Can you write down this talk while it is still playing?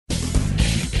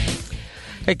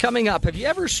Hey, coming up, have you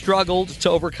ever struggled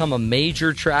to overcome a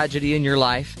major tragedy in your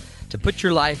life, to put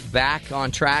your life back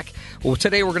on track? Well,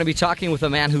 today we're going to be talking with a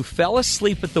man who fell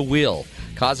asleep at the wheel,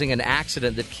 causing an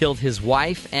accident that killed his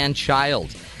wife and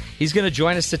child. He's going to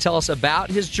join us to tell us about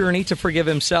his journey to forgive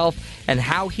himself and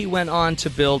how he went on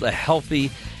to build a healthy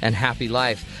and happy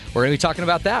life. We're going to be talking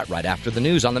about that right after the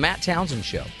news on The Matt Townsend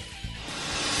Show.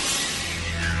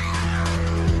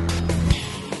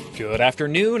 Good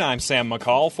afternoon, I'm Sam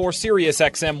McCall for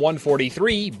SiriusXM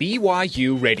 143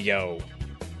 BYU Radio.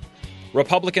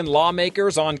 Republican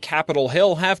lawmakers on Capitol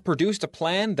Hill have produced a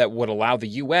plan that would allow the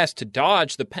U.S. to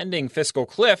dodge the pending fiscal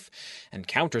cliff and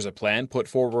counters a plan put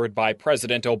forward by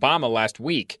President Obama last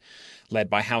week. Led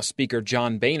by House Speaker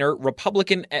John Boehner,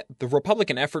 the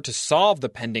Republican effort to solve the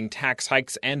pending tax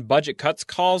hikes and budget cuts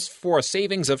calls for a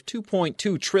savings of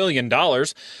 $2.2 trillion.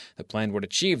 The plan would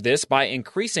achieve this by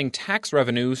increasing tax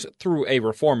revenues through a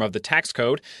reform of the tax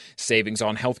code, savings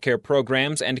on healthcare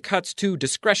programs, and cuts to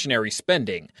discretionary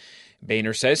spending.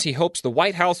 Boehner says he hopes the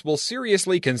White House will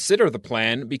seriously consider the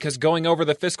plan because going over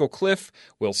the fiscal cliff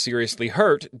will seriously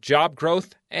hurt job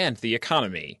growth and the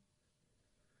economy.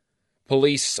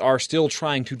 Police are still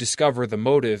trying to discover the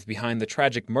motive behind the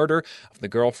tragic murder of the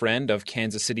girlfriend of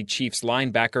Kansas City Chiefs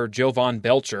linebacker Jovan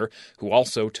Belcher, who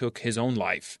also took his own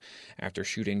life. After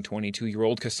shooting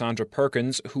 22-year-old Cassandra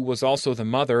Perkins, who was also the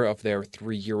mother of their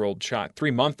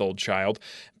 3-month-old child,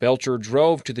 Belcher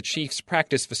drove to the Chiefs'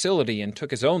 practice facility and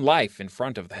took his own life in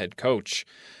front of the head coach.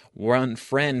 One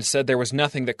friend said there was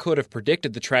nothing that could have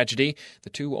predicted the tragedy. The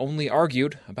two only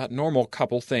argued about normal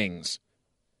couple things.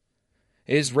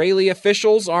 Israeli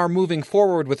officials are moving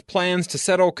forward with plans to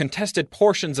settle contested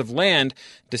portions of land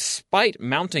despite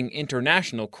mounting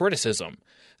international criticism.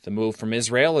 The move from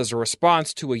Israel is a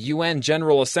response to a UN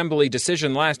General Assembly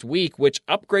decision last week which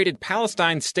upgraded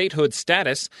Palestine's statehood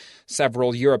status.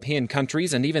 Several European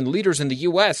countries and even leaders in the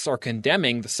U.S. are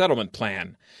condemning the settlement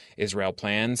plan. Israel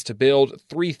plans to build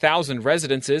 3,000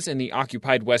 residences in the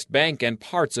occupied West Bank and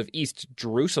parts of East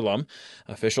Jerusalem.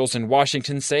 Officials in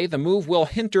Washington say the move will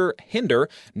hinder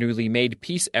newly made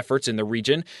peace efforts in the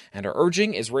region and are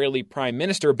urging Israeli Prime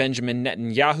Minister Benjamin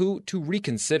Netanyahu to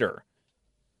reconsider.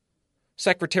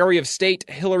 Secretary of State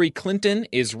Hillary Clinton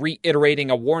is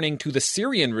reiterating a warning to the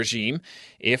Syrian regime.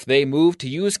 If they move to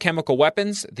use chemical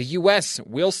weapons, the U.S.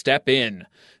 will step in.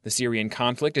 The Syrian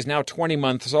conflict is now 20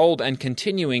 months old and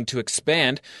continuing to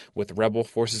expand. With rebel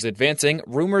forces advancing,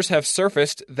 rumors have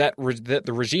surfaced that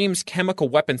the regime's chemical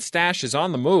weapon stash is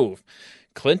on the move.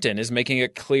 Clinton is making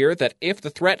it clear that if the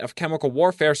threat of chemical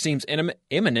warfare seems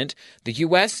imminent, the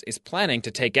U.S. is planning to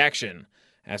take action.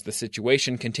 As the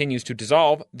situation continues to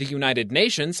dissolve, the United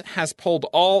Nations has pulled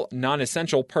all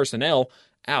non-essential personnel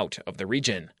out of the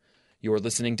region. You're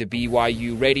listening to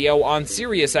BYU Radio on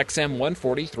SiriusXM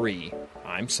 143.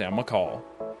 I'm Sam McCall.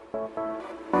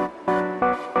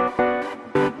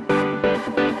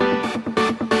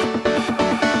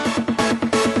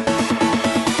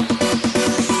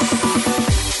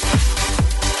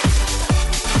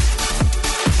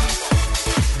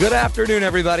 Good afternoon,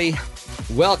 everybody.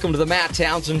 Welcome to the Matt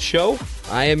Townsend Show.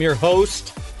 I am your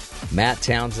host, Matt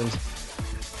Townsend,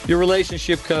 your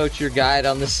relationship coach, your guide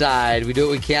on the side. We do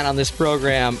what we can on this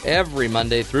program every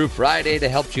Monday through Friday to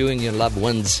help you and your loved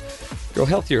ones grow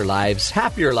healthier lives,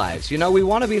 happier lives. You know, we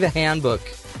want to be the handbook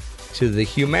to the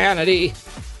humanity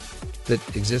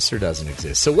that exists or doesn't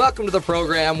exist. So welcome to the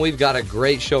program. We've got a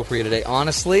great show for you today.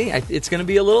 Honestly, it's going to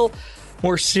be a little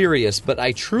more serious, but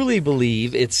I truly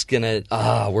believe we're going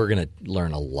to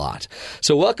learn a lot.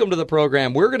 So welcome to the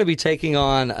program. We're going to be taking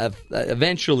on,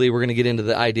 eventually we're going to get into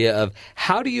the idea of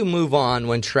how do you move on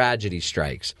when tragedy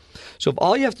strikes. So if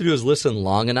all you have to do is listen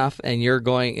long enough and you're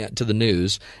going to the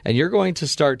news and you're going to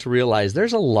start to realize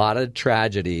there's a lot of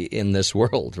tragedy in this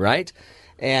world, right?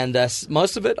 And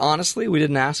most of it, honestly, we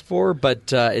didn't ask for,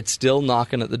 but it's still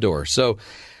knocking at the door. So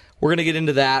we're going to get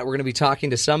into that. We're going to be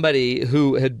talking to somebody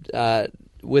who had,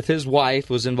 with his wife,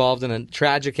 was involved in a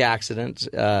tragic accident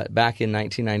back in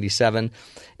 1997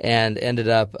 and ended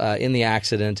up in the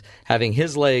accident having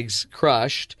his legs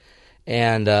crushed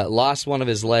and lost one of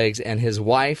his legs, and his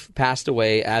wife passed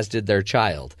away, as did their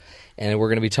child. And we're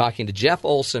going to be talking to Jeff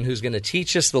Olson, who's going to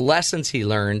teach us the lessons he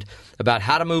learned about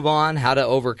how to move on, how to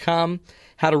overcome,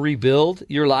 how to rebuild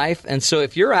your life. And so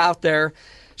if you're out there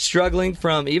struggling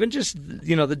from even just,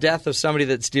 the death of somebody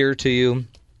that's dear to you,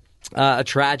 a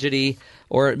tragedy,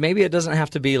 Or maybe it doesn't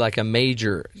have to be like a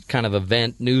major kind of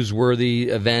event, newsworthy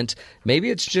event. Maybe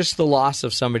it's just the loss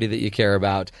of somebody that you care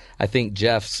about. I think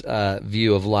Jeff's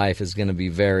view of life is going to be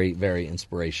very, very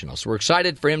inspirational. So we're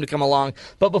excited for him to come along.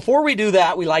 But before we do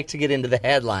that, we like to get into the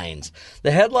headlines.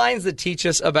 The headlines that teach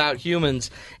us about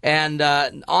humans. And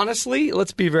honestly,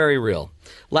 let's be very real.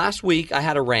 Last week, I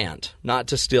had a rant, not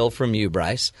to steal from you,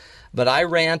 Bryce. But I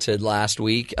ranted last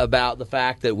week about the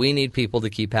fact that we need people to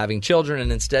keep having children,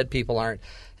 and instead people aren't.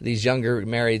 These younger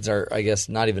marrieds are, I guess,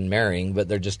 not even marrying, but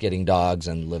they're just getting dogs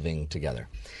and living together.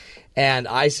 And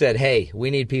I said, hey,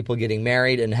 we need people getting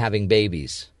married and having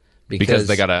babies. Because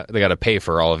they gotta pay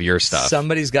for all of your stuff.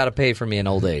 Somebody's got to pay for me in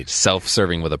old age.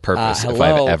 Self-serving with a purpose, Hello, if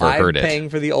I've ever heard it. I'm paying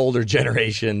for the older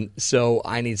generation, so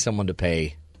I need someone to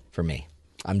pay for me.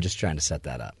 I'm just trying to set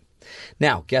that up.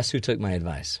 Now, guess who took my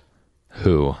advice?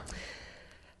 Who?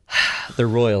 The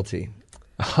royalty.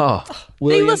 Oh.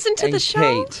 William listen to and the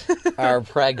show? Kate are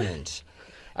pregnant.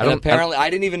 Apparently, I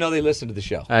didn't even know they listened to the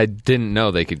show. I didn't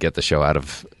know they could get the show out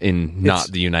of not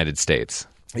the United States.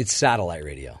 It's satellite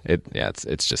radio.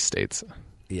 It's just states.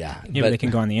 Yeah. Yeah, but they can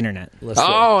go on the internet.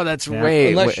 Oh, that's right.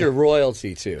 Unless you're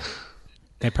royalty, too.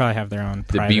 They probably have their own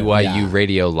The private... BYU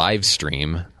radio live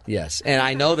stream. Yes. And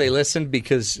I know they listened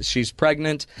because she's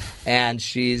pregnant and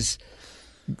she's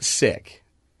sick.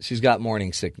 She's got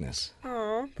morning sickness.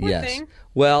 Oh, poor Yes. thing.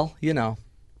 Well,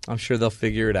 I'm sure they'll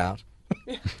figure it out.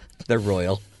 They're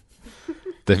royal.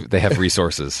 They have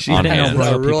resources I on didn't know hand.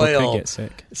 royal people royal could get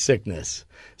sick. sickness.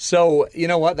 So, you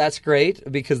know what? That's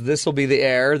great because this will be the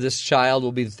heir. This child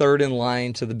will be third in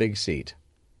line to the big seat.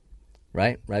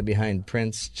 Right? Right behind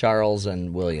Prince Charles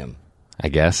and William. I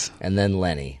guess. And then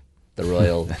Lenny, the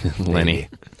royal Lenny. baby.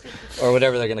 Or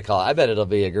whatever they're going to call it. I bet it'll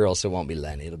be a girl, so it won't be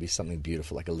Lenny. It'll be something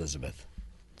beautiful like Elizabeth.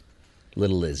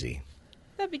 Little Lizzie.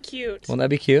 That'd be cute. Won't that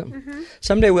be cute? Mm-hmm.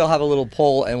 Someday we'll have a little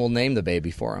poll and we'll name the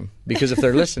baby for him. Because if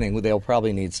they're listening, they'll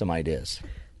probably need some ideas.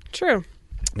 True.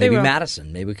 Maybe will.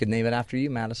 Madison. Maybe we could name it after you,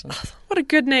 Madison. What a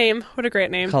good name. What a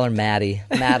great name. Call her Maddie,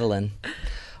 Madeline.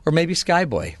 Or maybe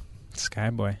Skyboy.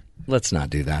 Skyboy. Let's not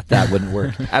do that. That wouldn't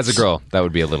work. As a girl, that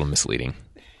would be a little misleading.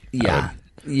 Yeah.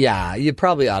 Yeah, you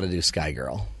probably ought to do Sky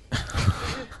Girl.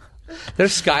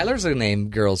 There's Skylar's a name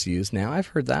girls use now. I've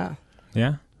heard that.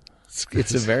 Yeah.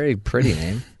 It's a very pretty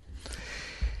name.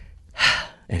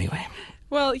 Anyway.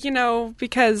 Well,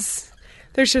 because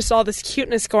there's just all this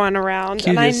cuteness going around.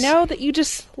 And Cuteness. I know that you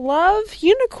just love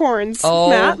unicorns, Oh,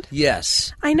 Matt.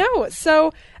 yes. I know.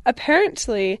 So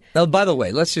apparently, Now, by the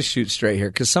way, let's just shoot straight here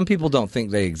because some people don't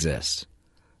think they exist.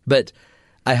 But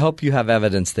I hope you have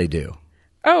evidence they do.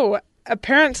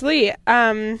 apparently,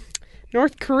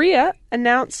 North Korea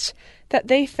announced that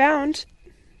they found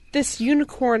this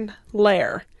unicorn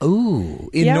lair. Ooh,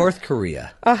 in Yeah. North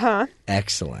Korea. Uh-huh.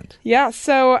 Excellent. Yeah,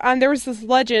 so there was this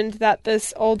legend that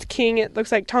this old king, it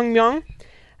looks like Tong Myung,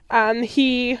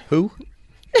 he... Who?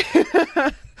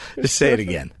 Just say it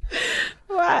again.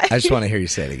 What? I just want to hear you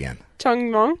say it again.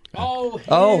 Tong Myung?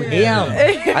 Oh, him.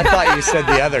 I thought you said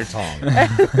the other Tong.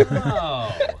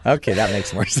 Okay, that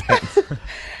makes more sense.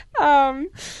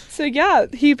 So yeah,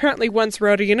 he apparently once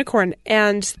rode a unicorn,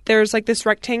 and there's like this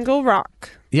rectangular rock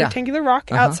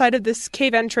outside of this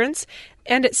cave entrance,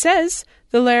 and it says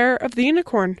the lair of the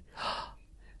unicorn.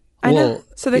 I know.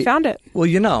 So they found it.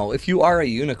 Well, if you are a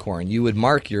unicorn, you would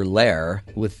mark your lair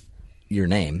with your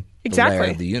name. Exactly. The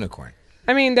lair of the unicorn.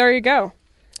 I mean, there you go.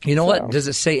 You know So- what? Does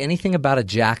it say anything about a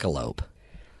jackalope?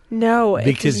 No, it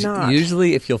Because does not.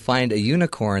 usually if you'll find a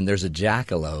unicorn, there's a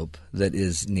jackalope that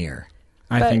is near.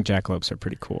 I think jackalopes are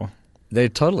pretty cool. They're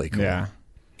totally cool. Yeah.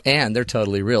 And they're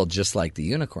totally real, just like the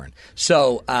unicorn.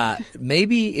 So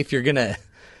maybe if you're going to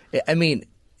 – I mean,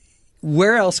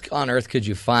 where else on earth could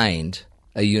you find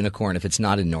a unicorn if it's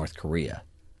not in North Korea?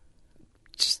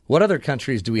 What other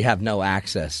countries do we have no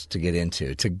access to get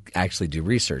into to actually do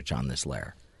research on this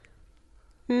lair?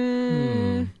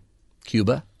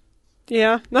 Cuba?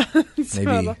 Yeah.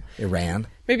 Maybe Iran?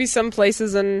 Maybe some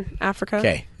places in Africa.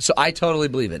 Okay, so I totally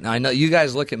believe it. Now, I know you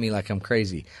guys look at me like I'm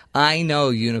crazy. I know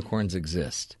unicorns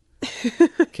exist.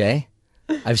 Okay?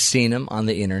 I've seen them on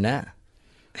the internet.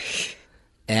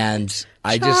 And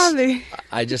Charlie.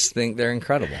 I just think they're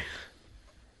incredible.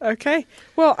 Okay.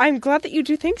 Well, I'm glad that you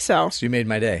do think so. So you made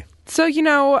my day. So,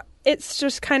 it's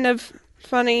just kind of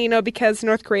funny, because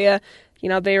North Korea,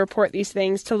 they report these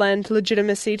things to lend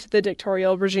legitimacy to the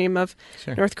dictatorial regime of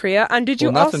North Korea. And did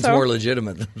you nothing's also... more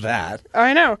legitimate than that.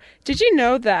 I know. Did you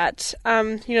know that,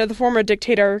 the former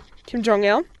dictator Kim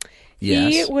Jong-il,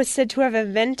 Yes. he was said to have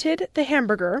invented the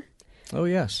hamburger, Oh,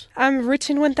 yes.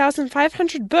 written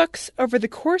 1,500 books over the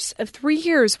course of 3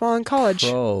 years while in college.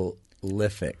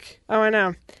 Prolific. Oh, I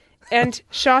know. and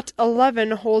shot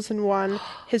 11 holes in one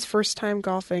his first time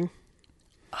golfing.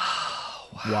 Oh,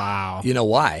 Wow. You know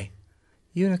why?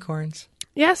 Unicorns.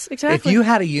 Yes, exactly. If you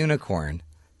had a unicorn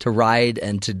to ride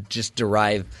and to just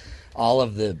derive all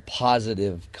of the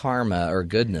positive karma or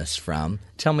goodness from,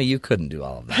 tell me you couldn't do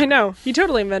all of that. I know. He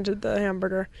totally invented the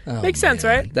hamburger. Oh, Makes sense,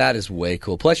 man. right? That is way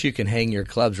cool. Plus, you can hang your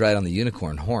clubs right on the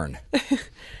unicorn horn.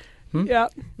 Yeah.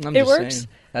 I'm It just works. saying.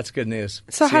 That's good news.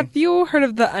 So See? have you heard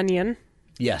of The Onion?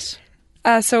 Yes.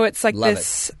 So it's like Love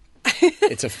this.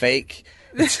 It's a fake.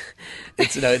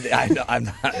 No, I'm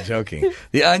not joking.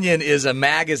 The Onion is a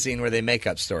magazine where they make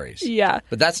up stories. Yeah.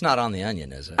 But that's not on The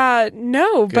Onion, is it?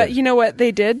 No, but Good. you know what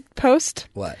they did post?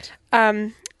 What?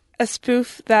 A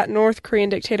spoof that North Korean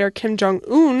dictator Kim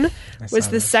Jong-un was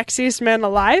saw the this. sexiest man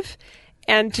alive.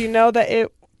 And do you know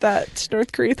that that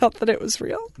North Korea thought that it was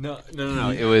real? No.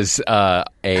 It was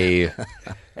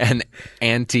an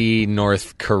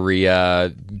anti-North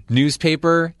Korea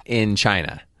newspaper in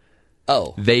China.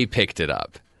 Oh. They picked it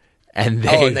up, and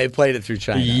they played it through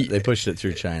China. They pushed it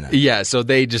through China. Yeah, so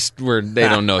they just were. They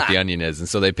don't know what The Onion is, and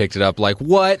so they picked it up. Like,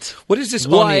 what? What is this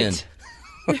What? Onion?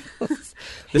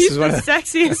 This He's is the one of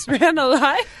sexiest man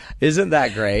alive. Isn't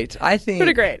that great? I think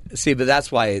Pretty great. See, but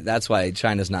that's why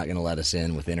China's not going to let us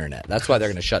in with internet. That's why they're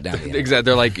going to shut down the internet. Exactly.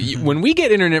 They're like, when we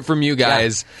get internet from you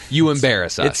guys, you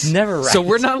embarrass us. It's never right. So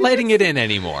we're not letting it in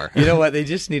anymore. You know what? They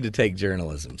just need to take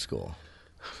journalism school.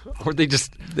 Or they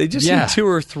just They just Yeah. need 2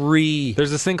 or 3 There's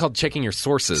this thing called checking your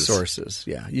sources. sources.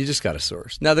 Yeah, you just got a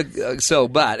source. Now,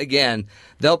 but again,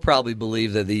 they'll probably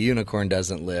believe that the unicorn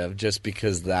doesn't live just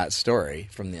because that story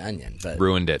from The Onion. But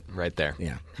Ruined it right there.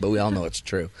 yeah, but we all know it's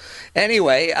true.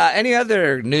 Anyway, any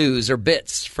other news or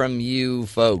bits from you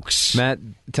folks? Matt,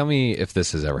 tell me if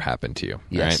this has ever happened to you.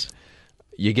 Yes. Right?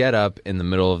 You get up in the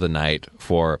middle of the night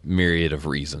for myriad of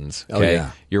reasons. Oh, Okay?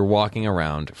 yeah. You're walking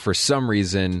around. For some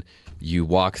reason, you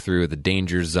walk through the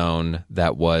danger zone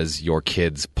that was your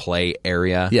kid's play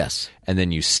area. Yes. And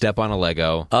then you step on a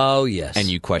Lego Oh, yes. and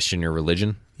you question your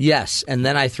religion. Yes, and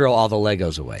then I throw all the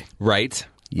Legos away. Right?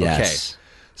 Yes. Okay.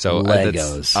 So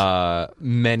Legos.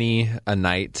 Many a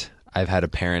night I've had a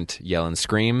parent yell and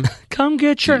scream. Come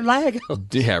get your Lego.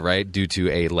 Yeah, right. Due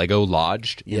to a Lego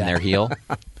lodged in Yeah. their heel.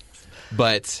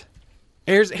 But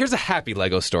here's a happy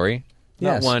Lego story,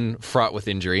 not Yes. one fraught with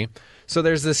injury. So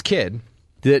there's this kid.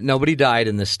 Nobody died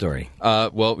in this story.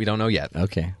 Well, we don't know yet.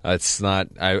 Okay. It's not.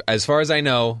 As far as I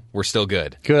know, we're still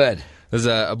good. Good. There's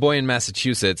a boy in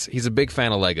Massachusetts. He's a big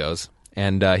fan of Legos,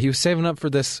 and he was saving up for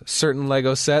this certain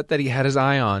Lego set that he had his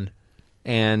eye on,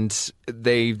 and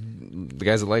the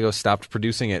guys at Lego stopped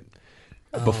producing it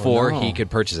before no. he could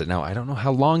purchase it. Now I don't know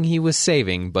how long he was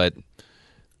saving, but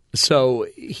So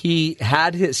he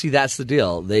had his. See, that's the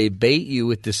deal. They bait you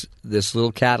with this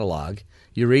little catalog.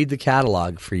 You read the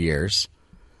catalog for years.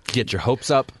 get your hopes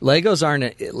up. Legos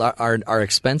are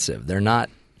expensive. They're not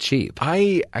cheap.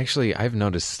 I've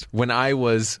noticed when I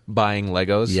was buying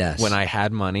Legos, Yes. when I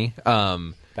had money,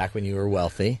 Back when you were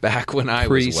wealthy, back when I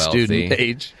was wealthy, pre-student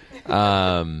age.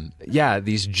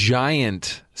 these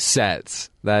giant sets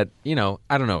that,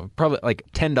 I don't know, probably like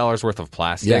 $10 worth of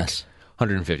plastic, Yes.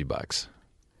 $150.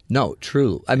 No,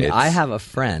 true. I mean, It's- I have a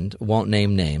friend, won't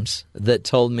name names, that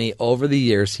told me over the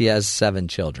years he has 7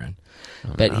 children.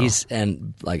 But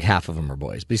and like half of them are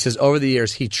boys. But he says over the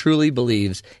years he truly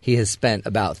believes he has spent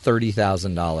about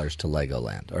 $30,000 to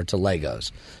Legoland or to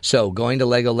Legos. So going to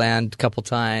Legoland a couple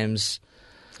times,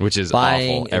 Which is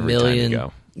buying awful a every million,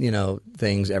 time you go.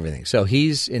 Things, everything. So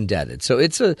he's indebted. So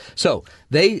so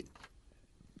they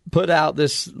put out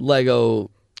this Lego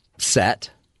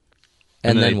set,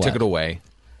 And then then they what? took it away.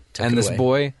 Took And it this away.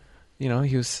 boy, he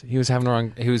was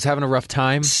having a rough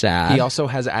time. Sad. He also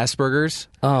has Asperger's.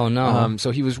 Oh no! So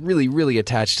he was really, really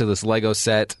attached to this Lego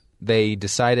set. They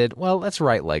decided, well, let's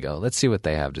write Lego. Let's see what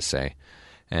they have to say.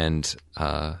 And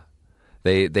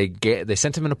they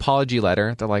sent him an apology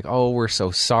letter. They're like, oh, we're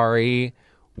so sorry.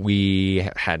 We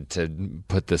had to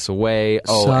put this away.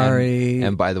 Oh, Sorry.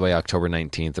 And by the way, October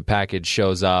 19th, the package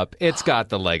shows up. It's got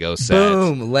the Lego set.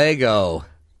 Boom! Lego.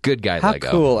 Good guy How Lego.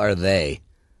 cool are they?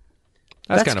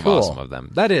 That's That's kind of cool. awesome of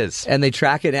them. That is. And they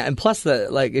track it, and plus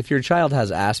if your child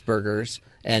has Asperger's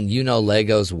and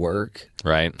Legos work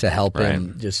Right. to help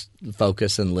him just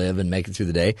focus and live and make it through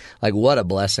the day, like what a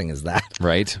blessing is that?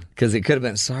 Right. Because it could have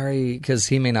been sorry because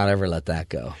he may not ever let that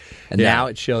go, and Yeah. now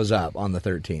it shows up on the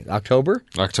 13th, October.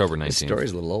 October The 19th.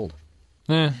 story's a little old.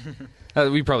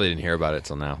 We probably didn't hear about it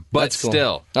till now. But That's cool.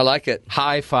 still, I like it.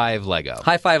 high five Lego.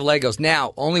 High five Legos.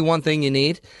 Now, only one thing you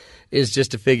need. is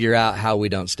just to figure out how we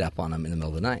don't step on them in the middle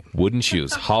of the night. Wooden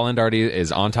shoes. Holland already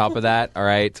is on top of that. All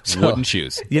right, wooden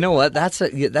shoes. You know what? That's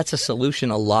a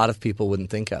solution a lot of people wouldn't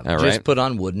think of. All Just right. put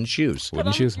on wooden shoes.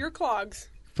 Wooden shoes. Your clogs.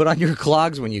 Put on your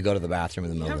clogs when you go to the bathroom in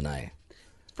the middle of the night.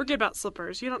 Forget about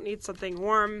slippers. You don't need something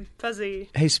warm, fuzzy.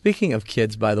 Hey, speaking of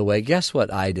kids, by the way, guess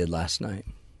what I did last night?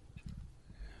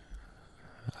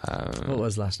 What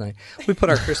was last night? We put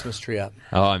our Christmas tree up.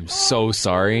 Oh, I'm so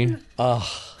sorry.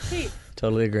 Hey,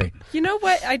 Totally agree. you know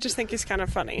what I just think is kind of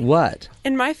funny? What?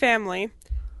 In my family,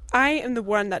 I am the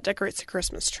one that decorates the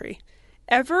Christmas tree.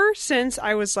 Ever since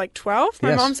I was like 12, my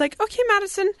Yes. mom's like, okay,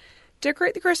 Madison,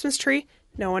 decorate the Christmas tree.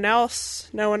 No one else.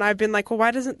 No one. I've been like, well,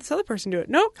 why doesn't this other person do it?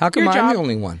 Nope. How come your I'm job. the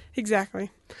only one? Exactly.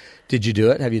 Did you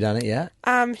do it? Have you done it yet?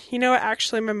 You know what?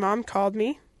 Actually, my mom called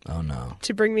me Oh, no.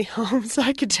 to bring me home so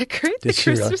I could decorate the Did she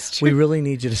really? Christmas tree. We really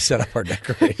need you to set up our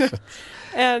decoration.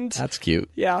 And That's cute.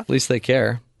 yeah, At least they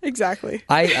care. exactly.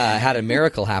 I had a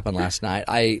miracle happen last night.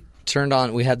 I turned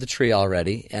on, we had the tree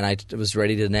already, and I was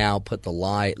ready to now put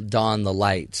don the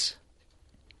lights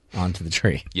onto the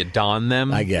tree. You don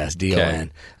them? I guess,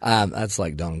 D-O-N. That's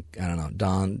like I don't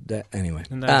know, anyway.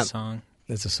 Isn't that a song?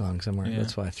 It's a song somewhere. Yeah.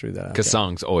 That's why I threw that out Because there.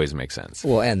 songs always make sense.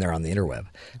 Well, and they're on the interweb.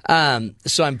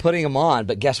 So I'm putting them on,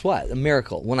 but guess what? A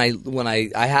miracle. When I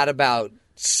had about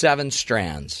 7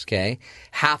 strands, okay?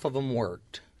 Half of them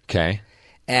worked. Okay.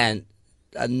 And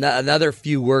another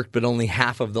few worked, but only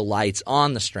half of the lights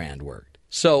on the strand worked.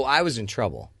 So I was in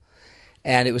trouble.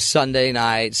 And it was Sunday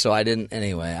night, so I didn't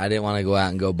want to go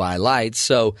out and go buy lights.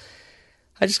 So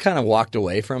I just kind of walked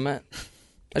away from it.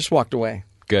 I just walked away.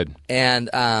 Good. And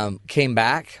came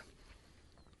back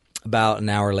about an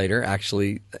hour later,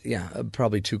 actually,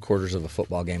 probably 2/4 of a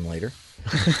football game later.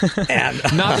 And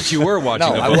Not that you were watching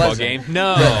No, a I football wasn't. game.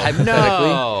 No.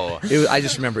 Hypothetically, I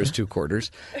just remember it was 2/4.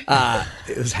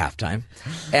 It was halftime.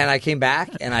 And I came back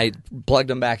and I plugged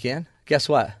them back in. Guess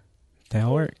what? They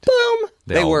all worked. Boom!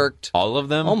 They worked. All of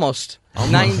them? Almost.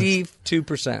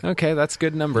 92%. Okay, that's a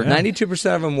good number.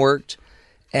 92% of them worked.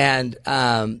 And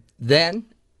then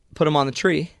put them on the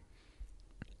tree.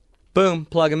 Boom,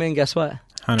 plug them in. Guess what?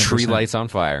 100%. Tree lights on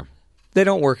fire. They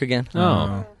don't work again.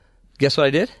 Oh. Guess what I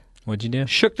did? What'd you do?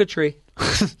 Shook the tree.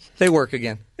 They work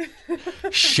again.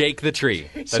 Shake the tree.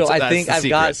 So I think the I've secret.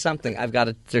 got something.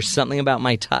 There's something about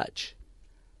my touch.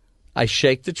 I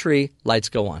shake the tree, lights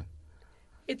go on.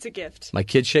 It's a gift. My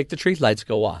kids shake the tree, lights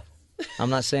go off. I'm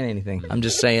not saying anything. I'm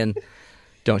just saying,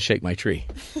 don't shake my tree.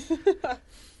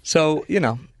 So,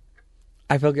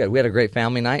 I feel good. We had a great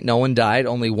family night. No one died.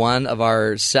 Only one of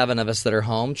our 7 of us that are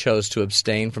home chose to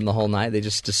abstain from the whole night. They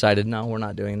just decided, no, we're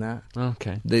not doing that.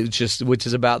 Okay. Which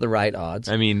is about the right odds.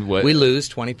 I mean, what? We lose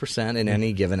 20% in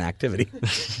any given activity.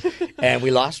 And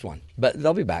we lost one. But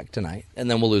they'll be back tonight,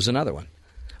 and then we'll lose another one.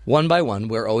 One by one,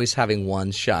 we're always having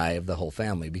one shy of the whole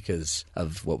family because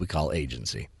of what we call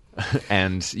agency.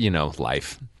 And,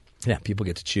 life. Yeah, people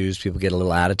get to choose. People get a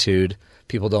little attitude.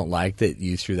 People don't like that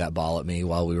you threw that ball at me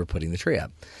while we were putting the tree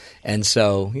up. And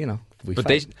so, we But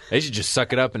fight. they should just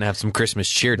suck it up and have some Christmas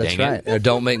cheer, That's dang right. it. Or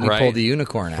don't make me pull Right. the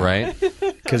unicorn out. Right?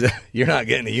 Because you're not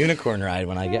getting a unicorn ride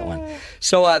when I get one.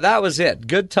 So that was it.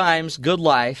 Good times, good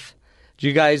life. Do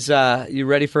you guys, you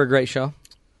ready for a great show?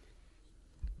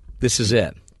 This is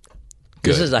it.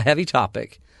 This Good. is a heavy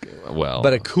topic, Well,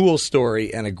 but a cool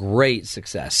story and a great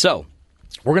success. So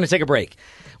we're going to take a break.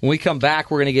 When we come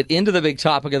back, we're going to get into the big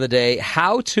topic of the day,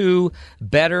 how to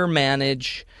better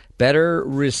manage, better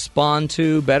respond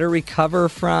to, better recover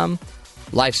from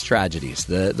life's tragedies,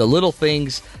 the little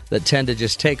things that tend to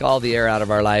just take all the air out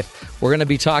of our life. We're going to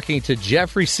be talking to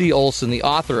Jeffrey C. Olson, the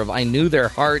author of I Knew Their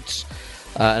Hearts,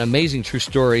 an amazing true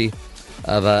story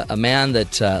of a man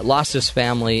that lost his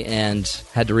family and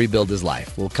had to rebuild his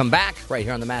life. We'll come back right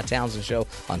here on the Matt Townsend Show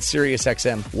on Sirius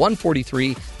XM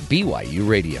 143 BYU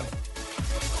Radio.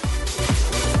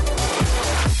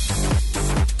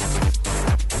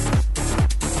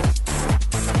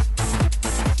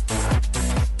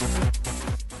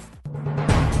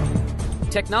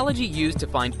 Technology used to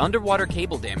find underwater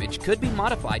cable damage could be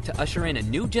modified to usher in a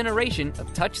new generation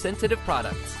of touch-sensitive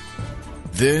products.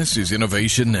 This is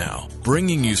Innovation Now,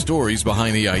 bringing you stories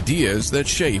behind the ideas that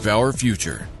shape our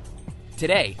future.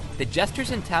 Today, the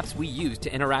gestures and taps we use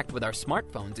to interact with our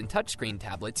smartphones and touchscreen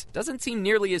tablets doesn't seem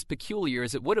nearly as peculiar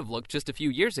as it would have looked just a few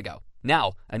years ago.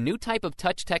 Now, a new type of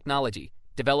touch technology,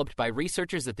 developed by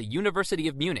researchers at the University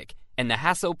of Munich and the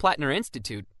Hasso-Plattner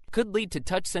Institute, could lead to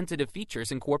touch-sensitive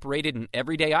features incorporated in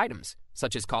everyday items,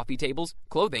 such as coffee tables,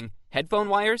 clothing, headphone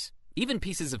wires, even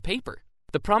pieces of paper.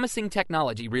 The promising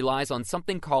technology relies on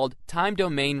something called time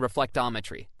domain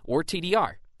reflectometry, or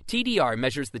TDR. TDR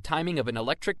measures the timing of an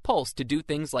electric pulse to do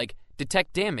things like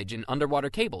detect damage in underwater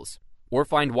cables or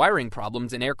find wiring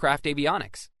problems in aircraft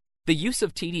avionics. The use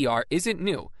of TDR isn't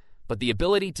new, but the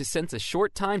ability to sense a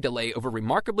short time delay over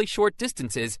remarkably short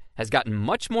distances has gotten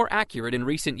much more accurate in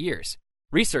recent years.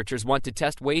 Researchers want to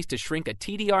test ways to shrink a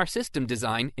TDR system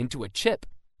design into a chip.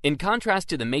 In contrast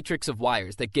to the matrix of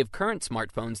wires that give current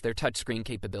smartphones their touchscreen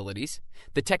capabilities,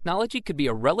 the technology could be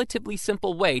a relatively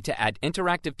simple way to add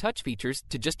interactive touch features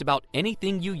to just about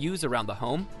anything you use around the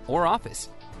home or office.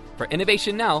 For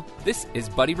Innovation Now, this is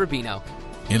Buddy Rubino.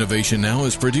 Innovation Now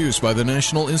is produced by the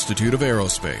National Institute of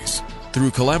Aerospace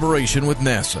through collaboration with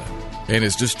NASA and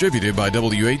is distributed by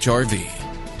WHRV.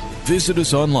 Visit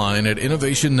us online at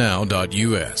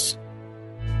innovationnow.us.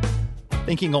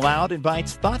 Thinking Aloud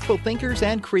invites thoughtful thinkers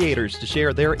and creators to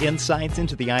share their insights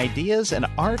into the ideas and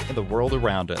art of the world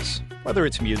around us. Whether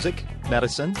it's music,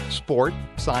 medicine, sport,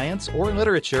 science, or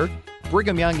literature,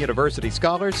 Brigham Young University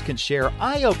scholars can share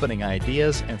eye-opening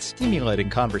ideas and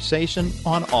stimulating conversation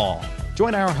on all.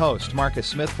 Join our host, Marcus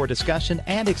Smith, for discussion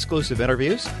and exclusive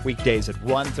interviews, weekdays at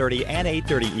 1:30 and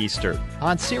 8:30 Eastern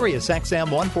on Sirius XM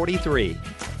 143,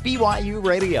 BYU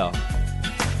Radio.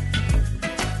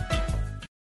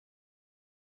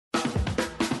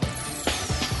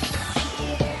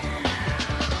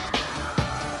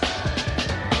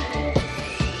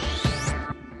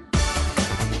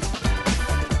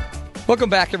 Welcome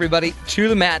back, everybody, to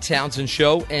the Matt Townsend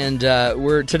Show, and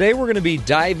today we're going to be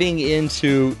diving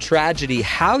into tragedy,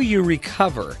 how you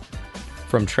recover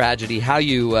from tragedy, how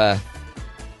you. I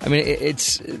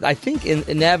think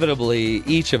inevitably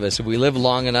each of us, if we live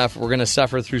long enough, we're going to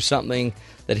suffer through something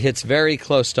that hits very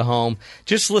close to home.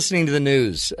 Just listening to the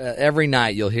news every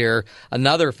night, you'll hear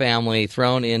another family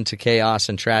thrown into chaos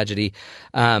and tragedy.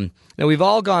 Now, we've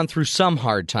all gone through some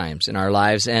hard times in our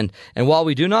lives, and while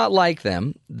we do not like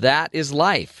them, that is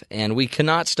life, and we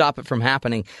cannot stop it from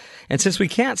happening. And since we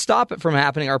can't stop it from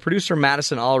happening, our producer,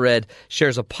 Madison Allred,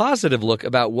 shares a positive look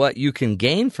about what you can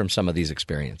gain from some of these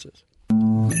experiences.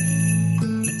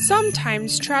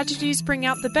 Sometimes tragedies bring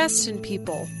out the best in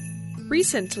people.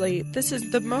 Recently, this is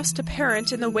the most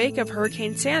apparent in the wake of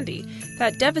Hurricane Sandy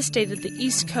that devastated the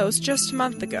East Coast just a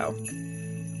month ago.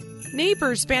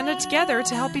 Neighbors banded together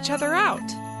to help each other out.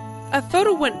 A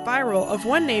photo went viral of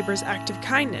one neighbor's act of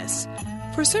kindness.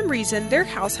 For some reason, their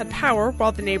house had power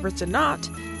while the neighbors did not,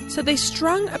 so they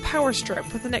strung a power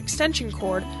strip with an extension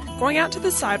cord going out to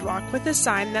the sidewalk with a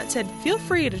sign that said, "Feel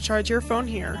free to charge your phone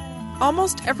here."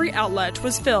 Almost every outlet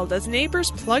was filled as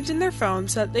neighbors plugged in their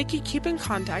phones so that they could keep in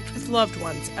contact with loved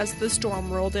ones as the storm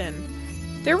rolled in.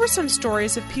 There were some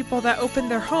stories of people that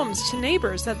opened their homes to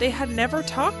neighbors that they had never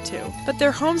talked to, but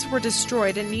their homes were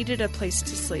destroyed and needed a place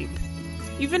to sleep.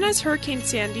 Even as Hurricane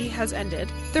Sandy has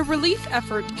ended, the relief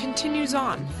effort continues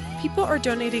on. People are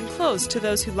donating clothes to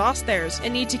those who lost theirs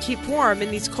and need to keep warm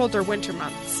in these colder winter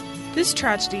months. This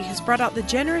tragedy has brought out the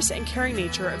generous and caring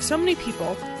nature of so many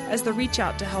people as they reach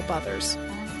out to help others.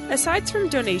 Aside from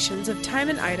donations of time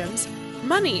and items,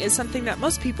 money is something that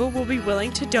most people will be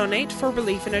willing to donate for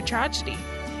relief in a tragedy.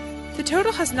 The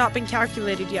total has not been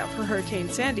calculated yet for Hurricane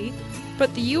Sandy,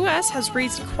 but the U.S. has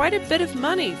raised quite a bit of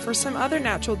money for some other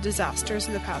natural disasters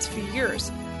in the past few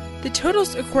years. The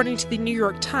totals, according to the New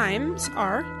York Times,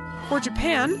 are: for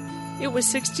Japan, it was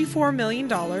 $64 million,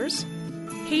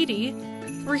 Haiti,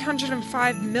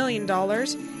 $305 million,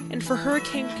 and for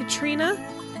Hurricane Katrina,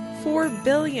 $4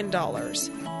 billion.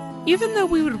 Even though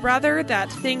we would rather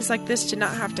that things like this did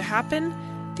not have to happen,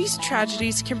 these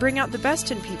tragedies can bring out the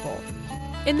best in people.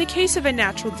 In the case of a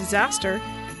natural disaster,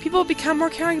 people become more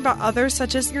caring about others,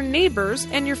 such as your neighbors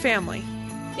and your family.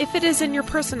 If it is in your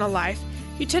personal life,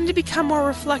 you tend to become more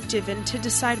reflective and to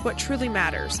decide what truly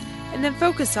matters, and then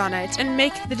focus on it and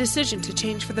make the decision to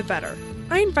change for the better.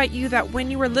 I invite you that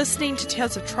when you are listening to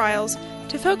Tales of Trials,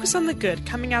 to focus on the good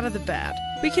coming out of the bad.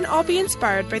 We can all be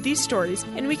inspired by these stories,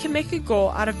 and we can make a goal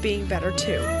out of being better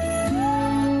too.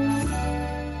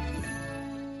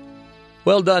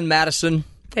 Well done, Madison.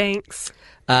 Thanks.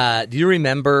 Do you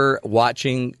remember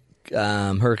watching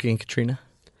Hurricane Katrina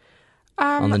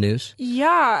on the news?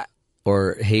 Yeah.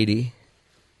 Or Haiti?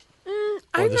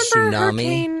 I remember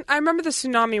tsunami? I remember the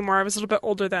tsunami more. I was a little bit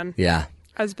older then. Yeah.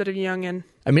 I was a bit of a youngin'.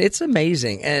 I mean, it's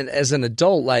amazing. And as an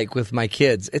adult, like with my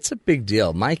kids, it's a big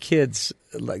deal. My kids,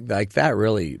 like that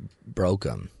really broke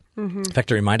them. Mm-hmm. In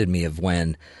fact, it reminded me of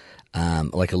when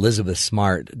like Elizabeth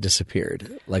Smart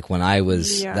disappeared. Like when I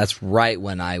was, that's right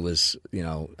when I was,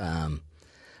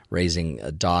 raising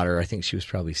a daughter. I think she was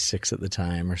probably 6 at the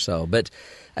time or so. But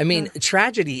I mean,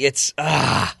 tragedy, it's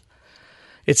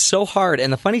so hard.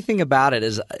 And the funny thing about it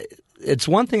is it's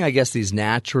one thing, I guess, these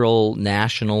natural,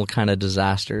 national kind of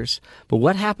disasters. But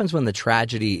what happens when the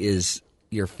tragedy is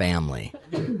your family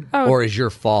or is your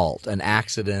fault? An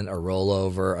accident, a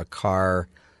rollover, a car,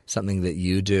 something that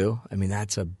you do? I mean,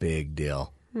 that's a big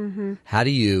deal. Mm-hmm. How do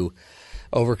you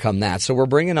overcome that? So we're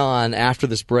bringing on, after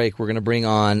this break, we're going to bring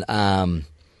on,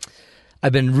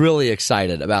 I've been really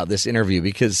excited about this interview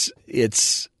because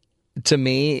it's, to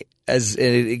me, as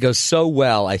it goes so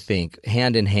well, I think,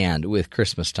 hand in hand with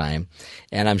Christmas time.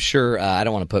 And I'm sure I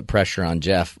don't want to put pressure on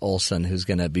Jeff Olson, who's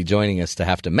going to be joining us, to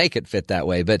have to make it fit that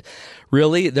way. But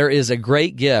really, there is a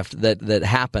great gift that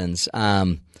happens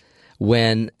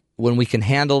when we can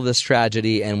handle this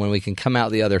tragedy and when we can come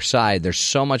out the other side. There's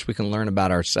so much we can learn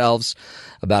about ourselves,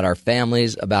 about our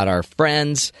families, about our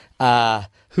friends,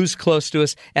 who's close to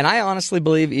us, and I honestly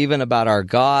believe even about our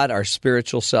God, our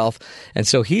spiritual self. And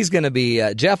so he's going to be,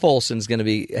 Jeff Olson's going to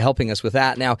be helping us with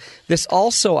that. Now, this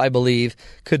also, I believe,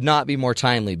 could not be more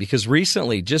timely because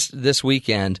recently, just this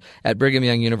weekend at Brigham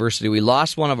Young University, we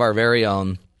lost one of our very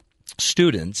own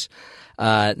students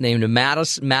named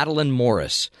Madeline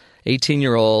Morris.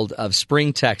 18-year-old of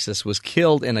Spring, Texas, was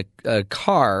killed in a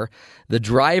car. The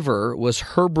driver was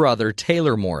her brother,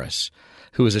 Taylor Morris,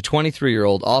 who was a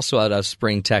 23-year-old, also out of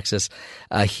Spring, Texas.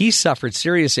 He suffered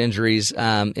serious injuries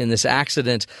in this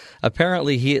accident.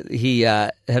 Apparently, he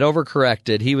had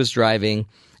overcorrected. He was driving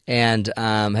and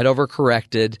had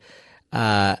overcorrected,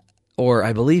 or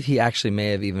I believe he actually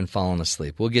may have even fallen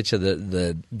asleep. We'll get to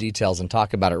the details and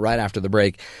talk about it right after the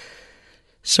break.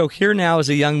 So here now is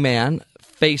a young man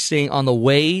going on the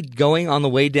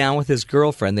way down with his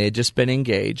girlfriend. They had just been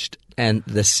engaged, and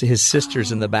his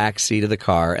sister's in the back seat of the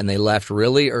car, and they left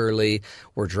really early.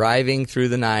 Were driving through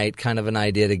the night, kind of an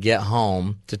idea to get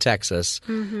home to Texas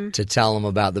to tell him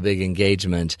about the big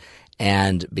engagement,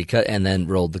 and then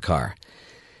rolled the car.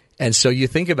 And so you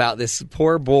think about this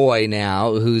poor boy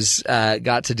now who's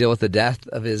got to deal with the death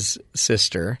of his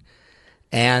sister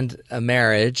and a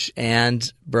marriage,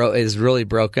 and is really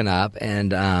broken up,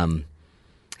 and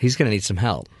he's going to need some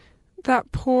help.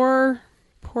 That poor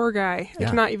guy. I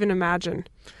cannot even imagine.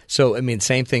 So, I mean,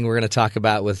 same thing we're going to talk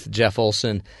about with Jeff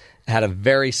Olson. Had a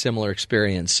very similar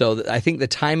experience. So I think the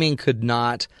timing could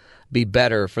not be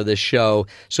better for this show.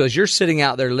 So as you're sitting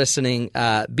out there listening,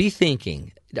 be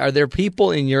thinking, are there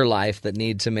people in your life that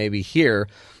need to maybe hear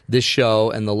this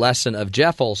show and the lesson of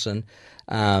Jeff Olson,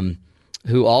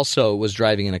 who also was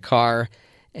driving in a car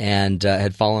and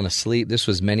had fallen asleep? This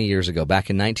was many years ago, back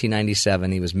in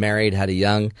 1997. He was married, had a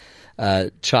young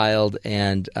child,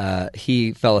 and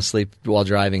he fell asleep while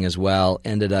driving as well,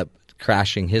 ended up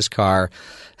crashing his car,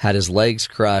 had his legs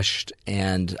crushed,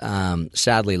 and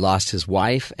sadly lost his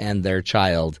wife and their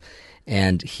child.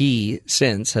 And he,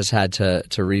 since, has had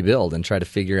to rebuild and try to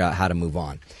figure out how to move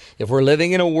on. If we're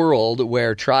living in a world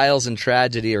where trials and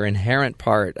tragedy are an inherent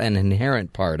part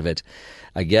of it,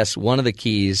 I guess one of the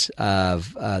keys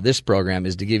of this program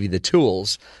is to give you the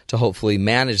tools to hopefully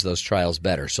manage those trials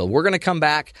better. So we're going to come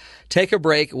back, take a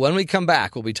break. When we come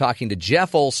back, we'll be talking to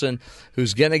Jeff Olson,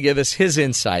 who's going to give us his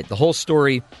insight, the whole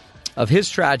story of his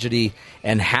tragedy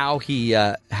and how he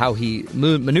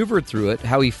maneuvered through it,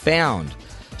 how he found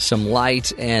some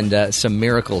light and some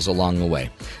miracles along the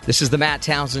way. This is the Matt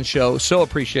Townsend Show. So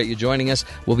appreciate you joining us.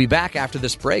 We'll be back after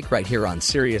this break right here on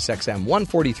Sirius XM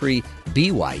 143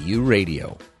 BYU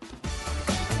Radio.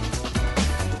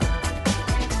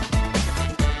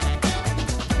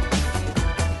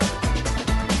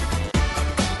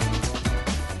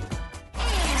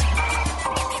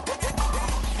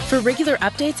 For regular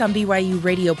updates on BYU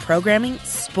Radio programming,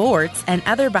 sports, and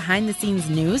other behind-the-scenes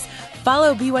news,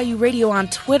 follow BYU Radio on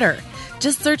Twitter.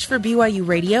 Just search for BYU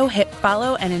Radio, hit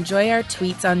follow, and enjoy our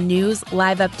tweets on news,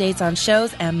 live updates on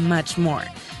shows, and much more.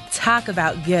 Talk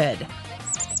about good.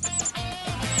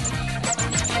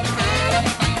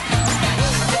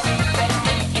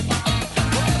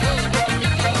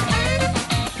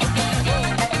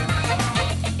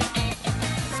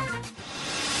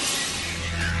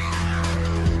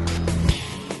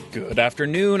 Good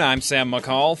afternoon, I'm Sam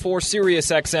McCall for Sirius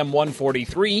XM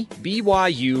 143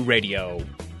 BYU Radio.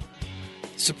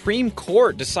 Supreme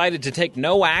Court decided to take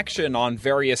no action on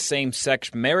various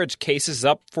same-sex marriage cases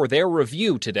up for their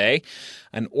review today.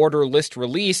 An order list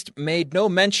released made no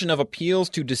mention of appeals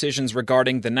to decisions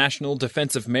regarding the National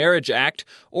Defense of Marriage Act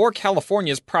or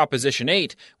California's Proposition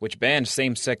 8, which banned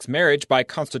same-sex marriage by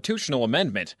constitutional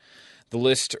amendment. The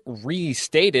list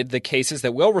restated the cases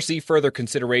that will receive further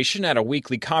consideration at a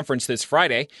weekly conference this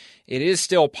Friday. It is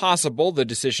still possible the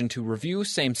decision to review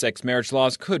same-sex marriage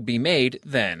laws could be made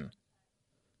then.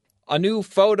 A new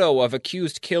photo of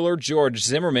accused killer George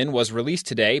Zimmerman was released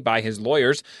today by his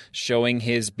lawyers, showing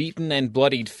his beaten and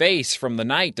bloodied face from the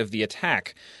night of the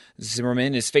attack.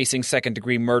 Zimmerman is facing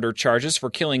second-degree murder charges for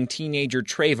killing teenager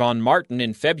Trayvon Martin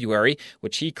in February,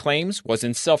 which he claims was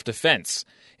in self-defense.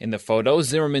 In the photo,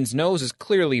 Zimmerman's nose is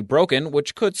clearly broken,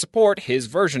 which could support his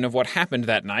version of what happened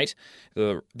that night.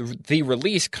 The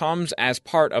release comes as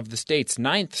part of the state's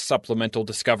 9th supplemental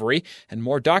discovery, and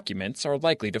more documents are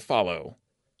likely to follow.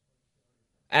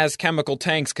 As chemical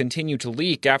tanks continue to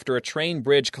leak after a train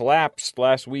bridge collapsed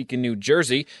last week in New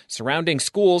Jersey, surrounding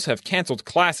schools have canceled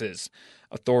classes.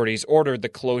 Authorities ordered the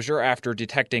closure after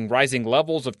detecting rising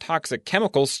levels of toxic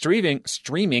chemicals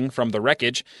streaming from the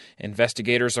wreckage.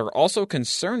 Investigators are also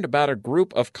concerned about a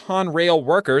group of Conrail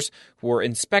workers who were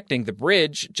inspecting the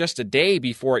bridge just a day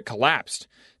before it collapsed.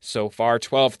 So far,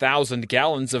 12,000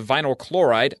 gallons of vinyl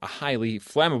chloride, a highly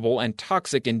flammable and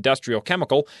toxic industrial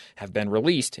chemical, have been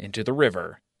released into the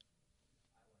river.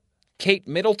 Kate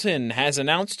Middleton has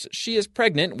announced she is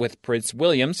pregnant with Prince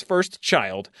William's first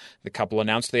child. The couple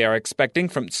announced they are expecting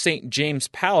from St. James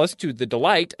Palace to the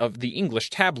delight of the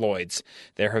English tabloids.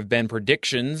 There have been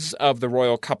predictions of the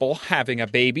royal couple having a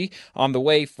baby on the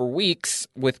way for weeks,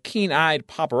 with keen-eyed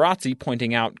paparazzi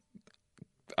pointing out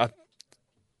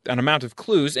an amount of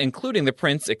clues, including the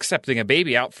prince accepting a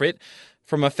baby outfit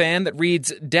from a fan that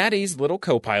reads "Daddy's Little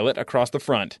Co-Pilot" across the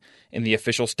front. In the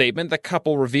official statement, the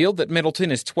couple revealed that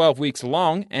Middleton is 12 weeks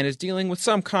along and is dealing with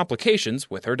some complications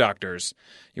with her doctors.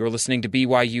 You're listening to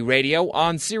BYU Radio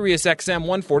on Sirius XM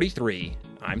 143.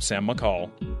 I'm Sam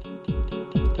McCall.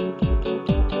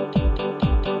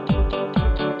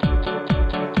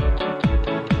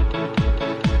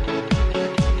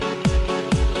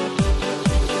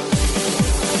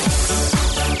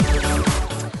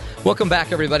 Welcome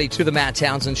back, everybody, to the Matt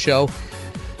Townsend Show.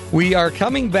 We are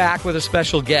coming back with a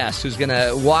special guest who's going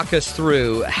to walk us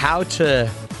through how to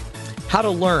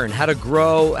learn, how to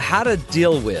grow, how to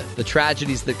deal with the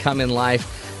tragedies that come in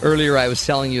life. Earlier, I was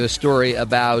telling you a story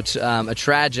about a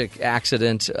tragic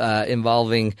accident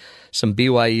involving some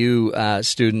BYU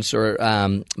students, or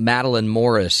Madeline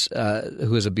Morris,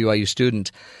 who is a BYU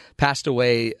student, passed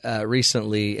away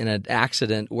recently in an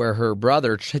accident where her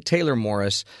brother, Taylor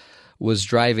Morris, was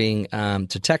driving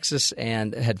to Texas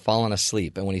and had fallen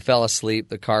asleep. And when he fell asleep,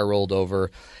 the car rolled over,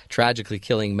 tragically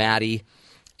killing Maddie.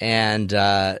 And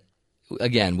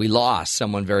again, we lost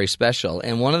someone very special.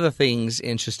 And one of the things,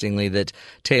 interestingly, that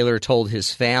Taylor told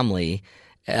his family,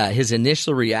 his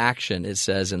initial reaction, it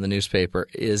says in the newspaper,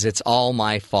 is "It's all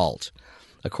my fault,"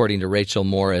 according to Rachel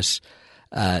Morris,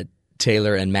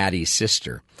 Taylor and Maddie's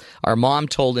sister. Our mom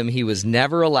told him he was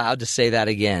never allowed to say that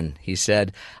again. He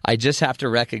said, "I just have to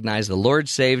recognize the Lord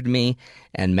saved me,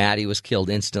 and Maddie was killed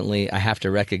instantly. I have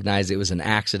to recognize it was an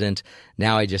accident.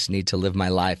 Now I just need to live my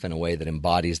life in a way that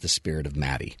embodies the spirit of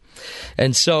Maddie."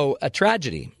 And so, a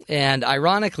tragedy. And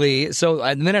ironically, so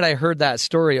the minute I heard that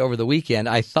story over the weekend,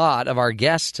 I thought of our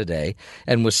guest today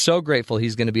and was so grateful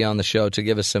he's going to be on the show to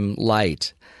give us some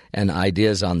light and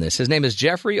ideas on this. His name is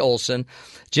Jeffrey Olson.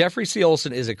 Jeffrey C.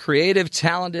 Olson is a creative,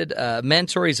 talented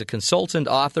mentor. He's a consultant,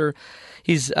 author.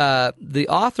 He's the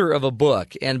author of a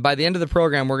book, and by the end of the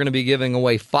program, we're going to be giving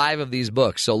away 5 of these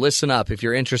books. So listen up. If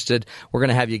you're interested, we're going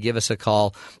to have you give us a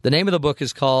call. The name of the book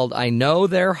is called "I Know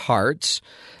Their Hearts."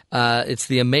 It's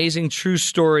the amazing true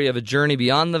story of a journey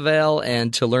beyond the veil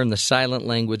and to learn the silent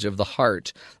language of the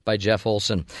heart by Jeff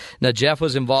Olson. Now, Jeff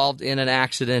was involved in an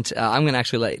accident. I'm going to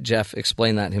actually let Jeff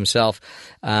explain that himself.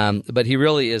 But he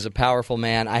really is a powerful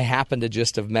man. I happen to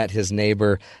just have met his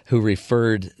neighbor who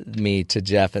referred me to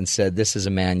Jeff and said, "This is a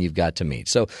man you've got to meet."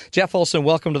 So, Jeff Olson,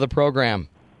 welcome to the program.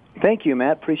 Thank you,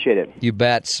 Matt. Appreciate it. You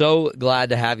bet. So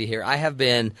glad to have you here. I have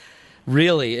been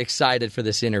really excited for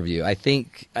this interview. I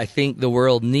think the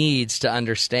world needs to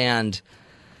understand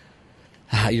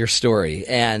your story,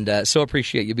 and so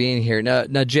appreciate you being here.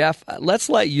 Now, Jeff, let's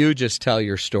let you just tell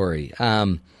your story.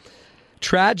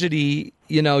 Tragedy,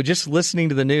 just listening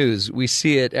to the news, we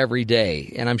see it every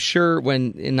day, and I'm sure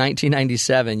when in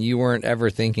 1997 you weren't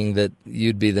ever thinking that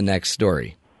you'd be the next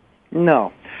story.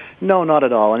 No, not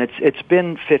at all. And it's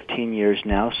been 15 years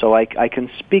now, so I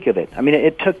can speak of it. I mean,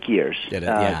 it took years,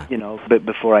 yeah. But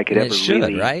before I could and ever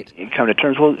really right? come to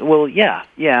terms. Well, yeah.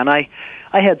 And I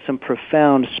had some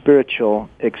profound spiritual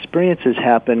experiences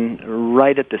happen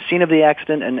right at the scene of the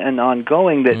accident and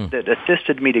ongoing that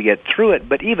assisted me to get through it.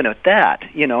 But even at that,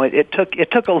 it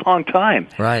took a long time.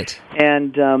 Right.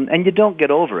 And you don't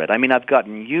get over it. I mean, I've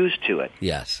gotten used to it.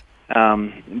 Yes.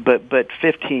 But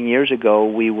 15 years ago,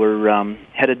 we were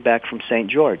headed back from St.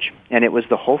 George, and it was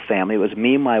the whole family. It was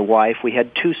me, my wife. We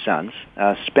had 2 sons.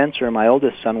 Spencer, my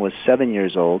oldest son, was 7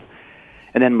 years old,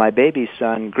 And then my baby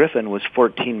son, Griffin, was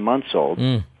 14 months old.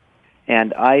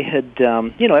 And I had,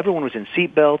 everyone was in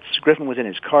seat belts. Griffin was in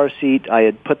his car seat. I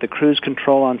had put the cruise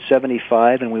control on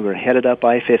 75, and we were headed up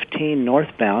I-15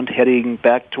 northbound, heading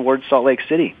back towards Salt Lake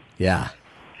City. Yeah.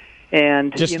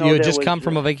 And you had just come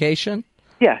from a vacation?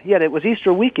 Yeah, it was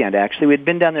Easter weekend, actually. We'd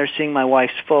been down there seeing my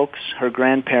wife's folks, her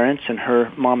grandparents, and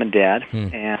her mom and dad.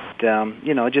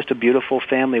 And, just a beautiful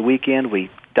family weekend. We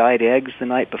dyed eggs the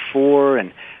night before,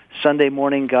 and Sunday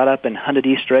morning got up and hunted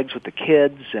Easter eggs with the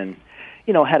kids, and,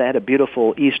 had a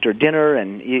beautiful Easter dinner,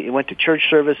 and went to church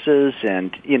services,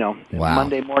 and,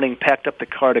 Monday morning packed up the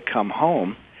car to come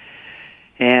home.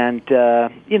 And,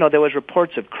 there was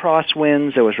reports of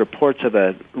crosswinds. There was reports of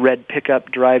a red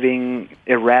pickup driving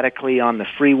erratically on the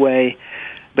freeway.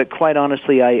 But quite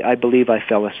honestly, I believe I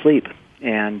fell asleep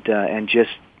and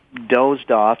just dozed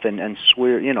off and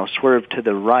swerved to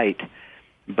the right,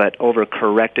 but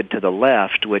overcorrected to the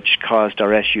left, which caused our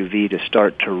SUV to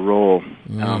start to roll.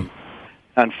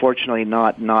 Unfortunately,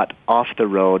 not off the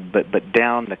road, but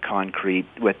down the concrete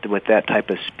with that type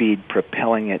of speed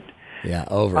propelling it. Yeah,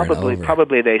 over probably, and over.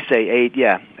 Probably they say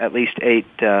at least 8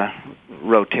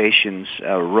 rotations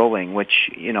rolling,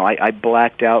 which, I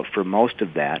blacked out for most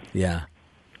of that. Yeah.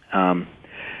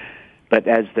 But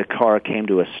as the car came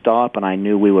to a stop and I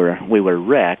knew we were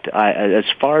wrecked, as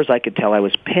far as I could tell, I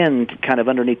was pinned kind of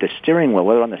underneath the steering wheel,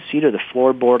 whether on the seat or the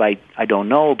floorboard, I don't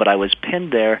know, but I was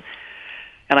pinned there.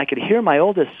 And I could hear my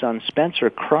oldest son, Spencer,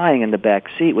 crying in the back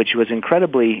seat, which was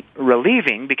incredibly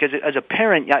relieving because as a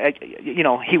parent,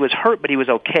 he was hurt, but he was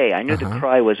okay. I knew the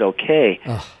cry was okay.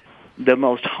 Ugh. The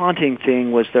most haunting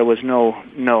thing was there was no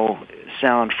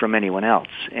sound from anyone else,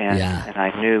 and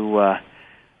I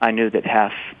knew that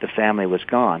half the family was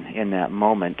gone in that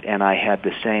moment, and I had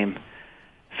the same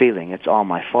feeling. It's all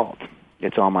my fault.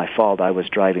 It's all my fault. I was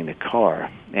driving the car,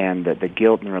 and the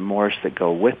guilt and remorse that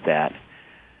go with that.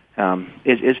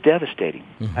 Is devastating.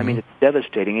 I mean, it's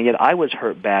devastating, and yet I was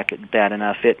hurt bad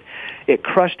enough. It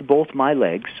crushed both my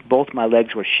legs. Both my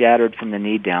legs were shattered from the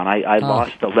knee down. I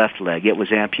lost the left leg. It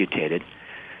was amputated.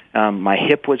 My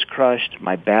hip was crushed.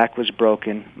 My back was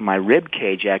broken. My rib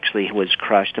cage actually was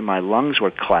crushed, and my lungs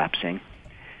were collapsing.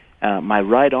 My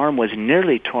right arm was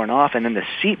nearly torn off, and then the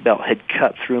seatbelt had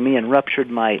cut through me and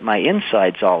ruptured my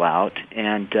insides all out.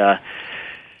 And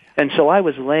so I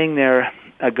was laying there,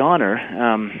 a goner,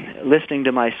 listening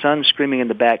to my son screaming in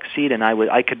the back seat, and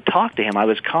I could talk to him. I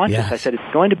was conscious. Yes. I said,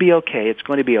 "It's going to be okay. It's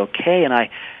going to be okay." And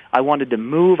I wanted to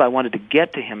move. I wanted to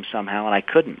get to him somehow, and I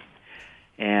couldn't.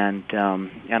 And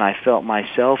I felt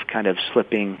myself kind of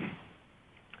slipping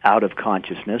out of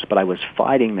consciousness, but I was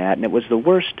fighting that, and it was the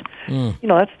worst.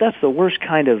 That's the worst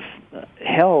kind of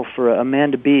hell for a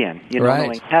man to be in. Right.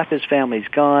 Knowing half his family's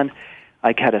gone.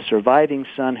 I had a surviving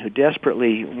son who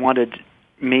desperately wanted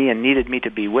me and needed me to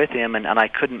be with him, and I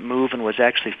couldn't move and was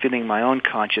actually feeling my own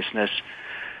consciousness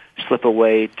slip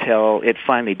away till it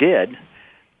finally did.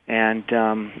 And,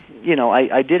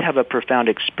 I did have a profound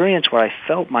experience where I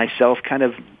felt myself kind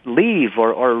of leave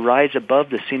or rise above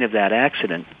the scene of that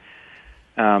accident,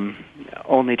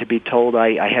 only to be told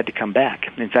I had to come back.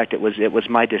 In fact, it was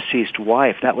my deceased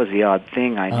wife. That was the odd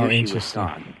thing. I knew she was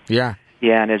gone. Yeah.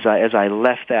 Yeah, and as I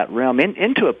left that realm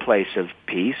into a place of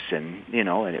peace, and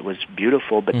and it was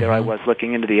beautiful, but there I was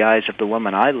looking into the eyes of the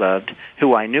woman I loved,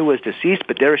 who I knew was deceased,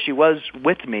 but there she was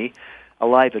with me,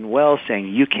 alive and well, saying,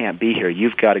 "You can't be here.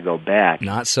 You've got to go back."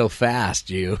 Not so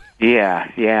fast, you. Yeah,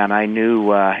 and I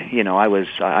knew,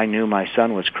 I knew my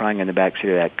son was crying in the backseat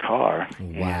of that car.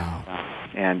 Wow.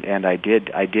 And I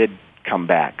did come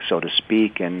back, so to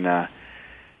speak, and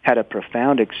had a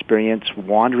profound experience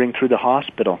wandering through the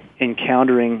hospital,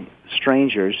 encountering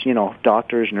strangers,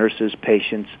 doctors, nurses,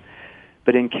 patients,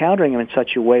 but encountering them in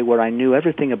such a way where I knew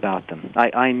everything about them.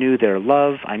 I knew their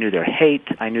love, I knew their hate,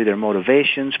 I knew their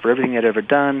motivations for everything they'd ever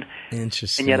done.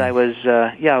 Interesting. And yet I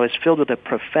was filled with a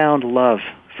profound love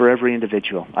for every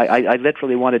individual. I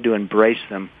literally wanted to embrace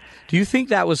them. Do you think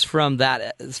that was from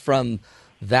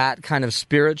that kind of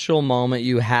spiritual moment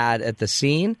you had at the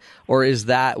scene, or was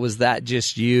that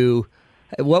just you?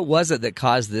 What was it that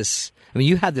caused this? I mean,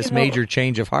 you had this major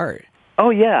change of heart.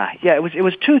 Oh yeah. It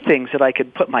was two things that I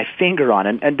could put my finger on,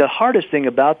 and the hardest thing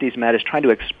about these, Matt, is trying to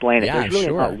explain it. Yeah, there's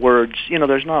really not words.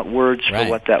 There's not words for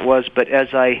what that was. But at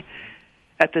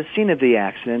the scene of the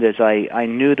accident, as I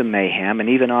knew the mayhem, and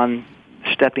even on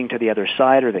stepping to the other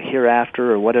side or the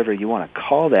hereafter or whatever you want to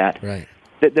call that, right.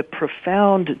 The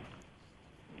profound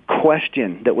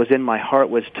question that was in my heart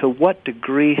was, to what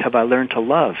degree have I learned to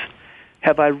love?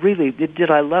 Have I really,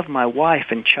 did I love my wife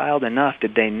and child enough?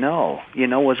 Did they know?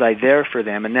 Was I there for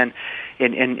them? And then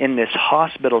in this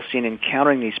hospital scene,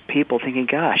 encountering these people, thinking,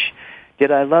 gosh,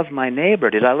 Did I love my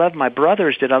neighbor? Did I love my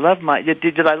brothers? Did I love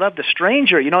did I love the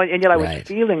stranger? You know, and yet I was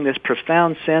feeling this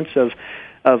profound sense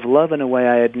of love in a way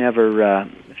I had never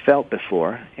felt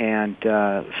before, and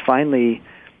finally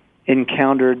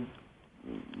encountered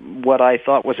what I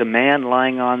thought was a man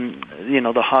lying on,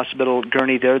 the hospital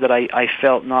gurney there that I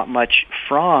felt not much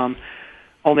from,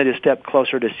 only to step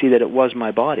closer to see that it was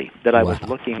my body, that I was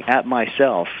looking at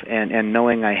myself and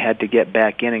knowing I had to get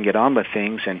back in and get on with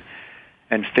things and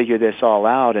figure this all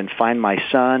out and find my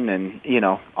son, and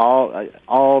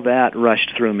all that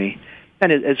rushed through me.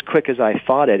 And as quick as I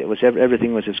thought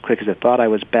everything was as quick as I thought. I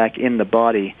was back in the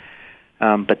body,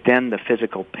 but then the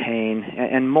physical pain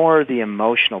and more the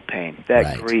emotional pain,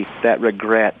 that grief, that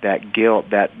regret, that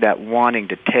guilt, that wanting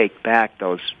to take back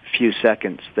those few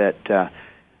seconds that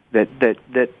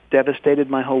devastated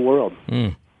my whole world.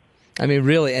 I mean,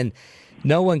 really, and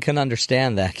no one can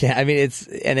understand that. I mean,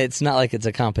 it's not like it's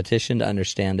a competition to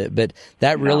understand it, but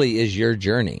that really is your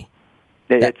journey.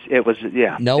 It was.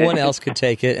 No one else could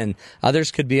take it, and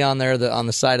others could be on there on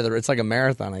the side of the. It's like a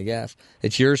marathon, I guess.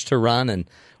 It's yours to run, and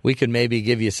we could maybe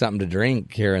give you something to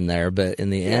drink here and there, but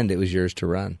in the end, it was yours to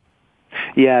run.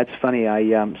 Yeah, it's funny.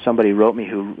 Somebody wrote me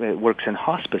who works in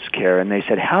hospice care, and they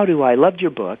said, I loved your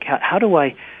book.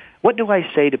 What do I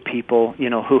say to people,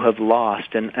 who have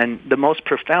lost? And the most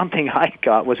profound thing I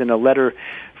got was in a letter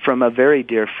from a very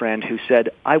dear friend who said,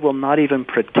 I will not even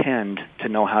pretend to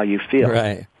know how you feel.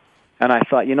 Right. And I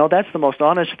thought, that's the most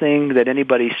honest thing that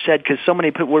anybody said, because so many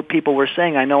people were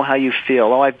saying, I know how you feel.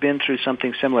 Oh, I've been through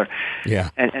something similar. Yeah.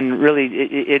 And really,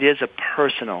 it is a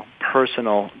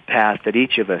personal path that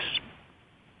each of us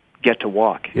get to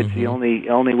walk. It's the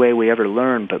only way we ever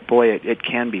learn, but boy, it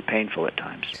can be painful at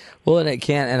times. Well, and it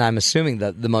can, and I'm assuming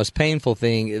that the most painful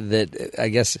thing that I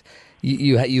guess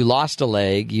you lost a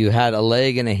leg, you had a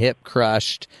leg and a hip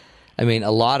crushed. I mean,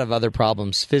 a lot of other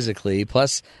problems physically,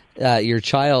 plus your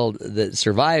child that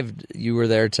survived, you were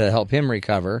there to help him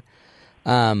recover.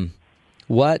 Then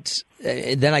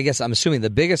I guess I'm assuming the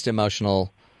biggest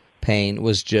emotional pain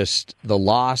was just the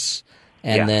loss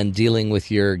and then dealing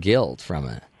with your guilt from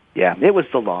it. Yeah, it was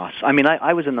the loss. I mean,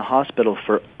 I was in the hospital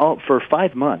for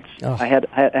 5 months. Oh. I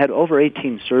had over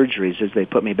 18 surgeries as they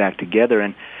put me back together,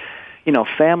 and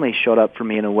family showed up for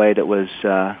me in a way that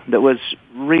was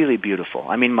really beautiful.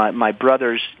 I mean, my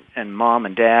brothers and mom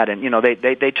and dad, and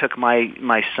they took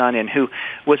my son in, who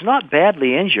was not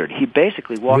badly injured. He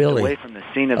basically walked away from the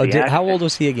scene of the accident. How old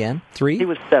was he again? 3? He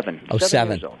was 7. Oh,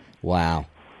 7 years old. Wow.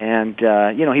 And,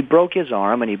 he broke his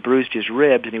arm and he bruised his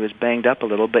ribs and he was banged up a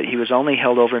little, but he was only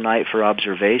held overnight for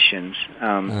observations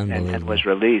and was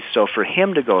released. So for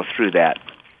him to go through that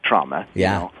trauma,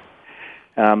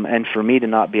 and for me to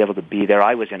not be able to be there,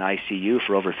 I was in ICU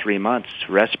for over 3 months,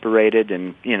 respirated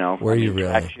and, were you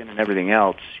really? And everything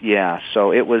else. Yeah.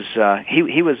 So it was,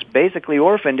 he was basically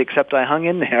orphaned, except I hung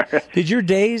in there. Did your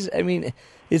days, I mean,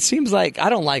 it seems like I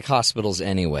don't like hospitals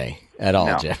anyway. At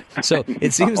all, Jeff. So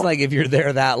it seems like if you're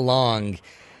there that long,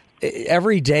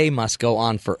 every day must go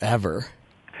on forever.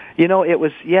 It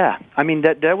was, I mean,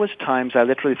 there was times I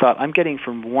literally thought, I'm getting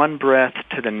from one breath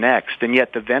to the next, and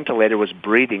yet the ventilator was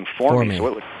breathing for me. So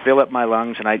it would fill up my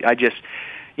lungs, and I just,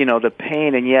 the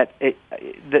pain, and yet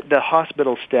the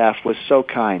hospital staff was so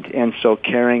kind and so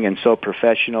caring and so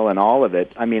professional and all of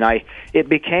it. I mean, it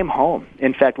became home.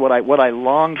 In fact, what I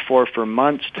longed for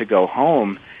months to go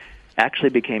home actually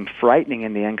became frightening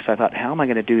in the end, because I thought, how am I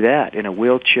going to do that in a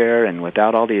wheelchair and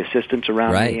without all the assistants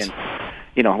around me?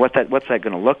 And what's that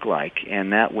going to look like?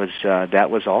 And that was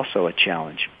also a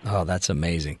challenge. Oh, that's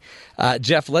amazing,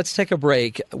 Jeff. Let's take a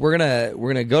break. We're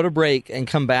gonna go to break and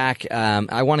come back.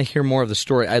 I want to hear more of the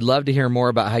story. I'd love to hear more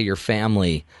about how your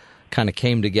family kind of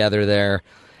came together there,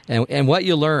 and what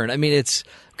you learned. I mean, it's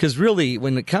because really,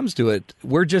 when it comes to it,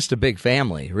 we're just a big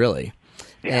family, really.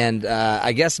 Yeah. And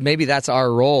I guess maybe that's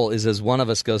our role, is as one of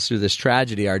us goes through this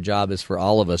tragedy, our job is for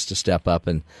all of us to step up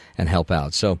and help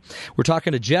out. So we're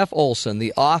talking to Jeff Olson,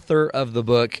 the author of the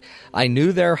book, I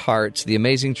Knew Their Hearts, The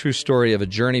Amazing True Story of a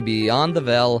Journey Beyond the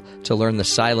Veil to Learn the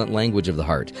Silent Language of the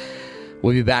Heart.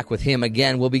 We'll be back with him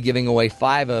again. We'll be giving away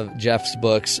 5 of Jeff's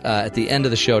books at the end of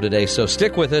the show today. So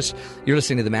stick with us. You're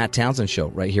listening to The Matt Townsend Show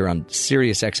right here on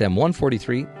Sirius XM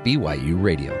 143 BYU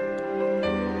Radio.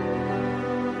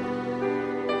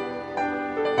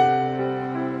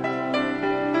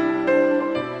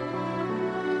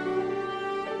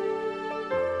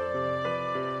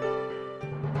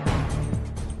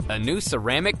 A new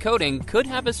ceramic coating could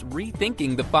have us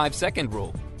rethinking the 5-second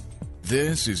rule.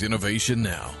 This is Innovation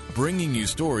Now, bringing you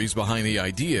stories behind the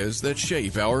ideas that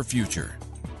shape our future.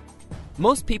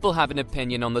 Most people have an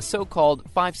opinion on the so-called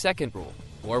 5-second rule.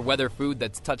 or whether food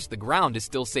that's touched the ground is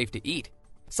still safe to eat.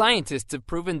 Scientists have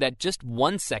proven that just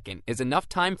 1 second is enough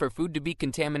time for food to be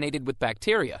contaminated with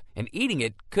bacteria, and eating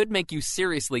it could make you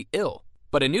seriously ill.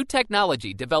 But a new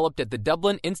technology developed at the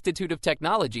Dublin Institute of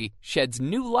Technology sheds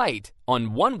new light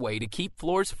on one way to keep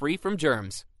floors free from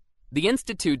germs. The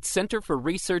Institute's Center for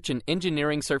Research in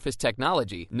Engineering Surface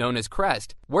Technology, known as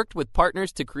CREST, worked with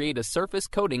partners to create a surface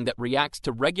coating that reacts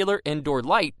to regular indoor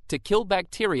light to kill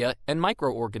bacteria and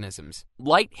microorganisms.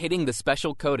 Light hitting the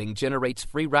special coating generates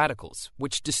free radicals,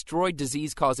 which destroy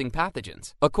disease-causing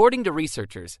pathogens. According to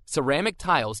researchers, ceramic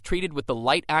tiles treated with the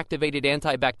light-activated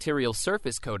antibacterial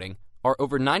surface coating are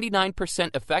over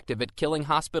 99% effective at killing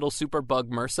hospital superbug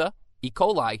MRSA, E.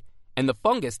 coli, and the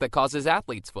fungus that causes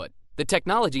athlete's foot. The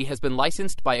technology has been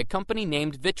licensed by a company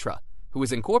named Vitra, who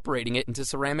is incorporating it into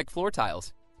ceramic floor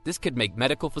tiles. This could make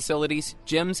medical facilities,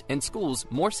 gyms, and schools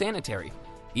more sanitary,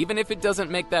 even if it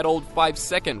doesn't make that old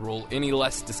 5-second rule any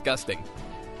less disgusting.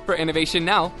 For Innovation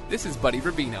Now, this is Buddy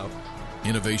Rubino.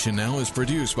 Innovation Now is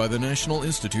produced by the National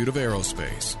Institute of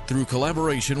Aerospace through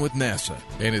collaboration with NASA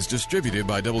and is distributed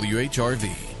by WHRV.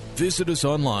 Visit us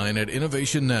online at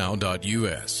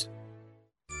innovationnow.us.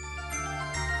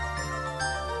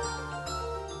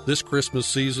 This Christmas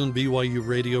season, BYU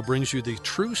Radio brings you the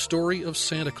true story of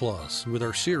Santa Claus with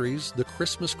our series, The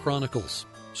Christmas Chronicles.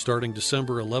 Starting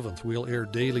December 11th, we'll air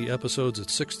daily episodes at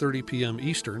 6:30 p.m.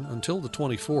 Eastern until the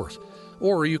 24th.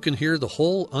 Or you can hear the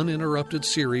whole uninterrupted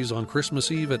series on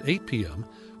Christmas Eve at 8 p.m.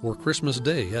 or Christmas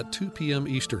Day at 2 p.m.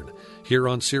 Eastern, here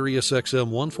on Sirius XM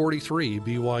 143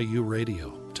 BYU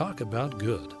Radio. Talk about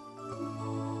good.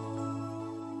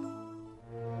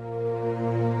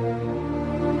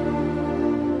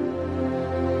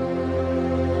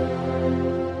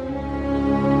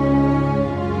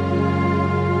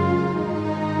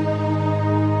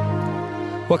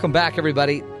 Welcome back,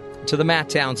 everybody, to the Matt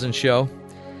Townsend Show.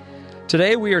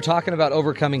 Today we are talking about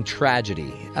overcoming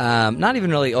tragedy. Not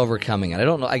even really overcoming it. I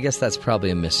don't know. I guess that's probably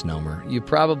a misnomer. You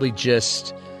probably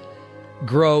just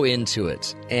grow into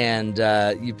it, and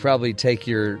you probably take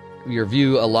your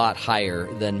view a lot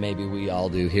higher than maybe we all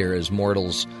do here as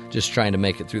mortals just trying to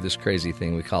make it through this crazy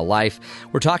thing we call life.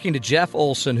 We're talking to Jeff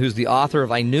Olson, who's the author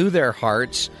of I Knew Their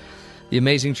Hearts, the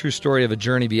amazing true story of a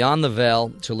journey beyond the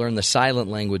veil to learn the silent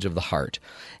language of the heart.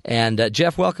 And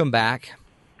Jeff, welcome back.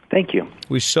 Thank you.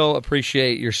 We so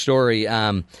appreciate your story.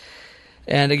 And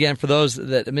again, for those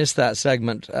that missed that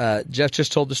segment, Jeff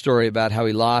just told the story about how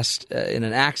he lost in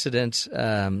an accident,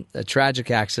 a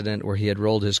tragic accident where he had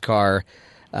rolled his car.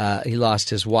 He lost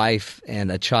his wife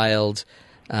and a child.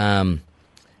 And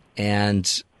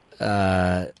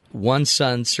one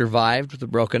son survived with a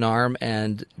broken arm,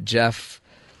 and Jeff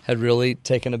had really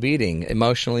taken a beating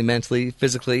emotionally, mentally,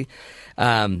 physically.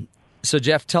 So,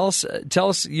 Jeff, tell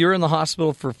us, you're in the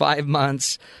hospital for 5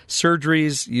 months,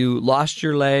 surgeries, you lost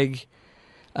your leg,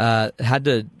 had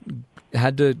to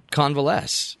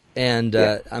convalesce, and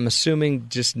I'm assuming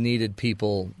just needed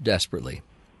people desperately.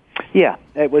 Yeah,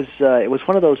 it was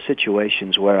one of those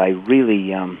situations where I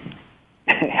really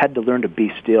had to learn to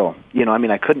be still.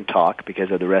 I couldn't talk because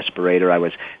of the respirator.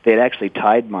 They had actually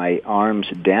tied my arms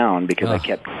down because I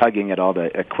kept tugging at all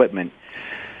the equipment.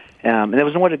 And there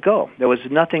was nowhere to go. There was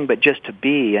nothing but just to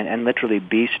be and literally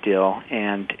be still.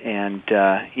 And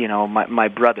my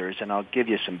brothers, and I'll give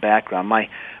you some background. My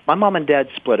mom and dad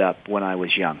split up when I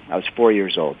was young. I was 4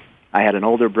 years old. I had an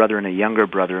older brother and a younger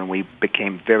brother, and we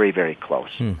became very, very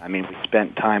close. We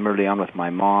spent time early on with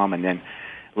my mom, and then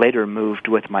later moved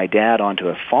with my dad onto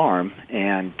a farm.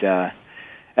 And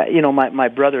my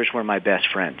brothers were my best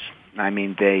friends.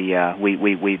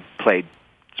 We played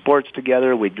sports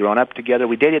together. We'd grown up together.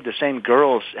 We dated the same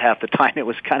girls half the time. It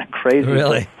was kind of crazy.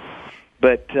 Really?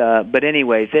 But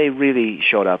anyway, they really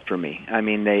showed up for me.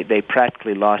 They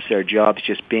practically lost their jobs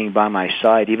just being by my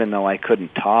side, even though I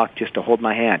couldn't talk, just to hold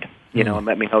my hand, and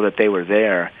let me know that they were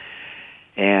there.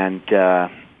 And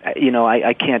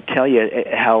I can't tell you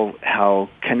how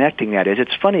connecting that is.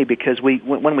 It's funny because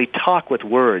when we talk with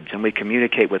words and we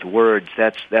communicate with words,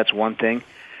 that's one thing.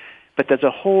 But there's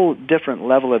a whole different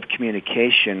level of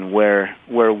communication where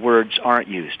words aren't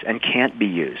used and can't be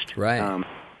used. Right.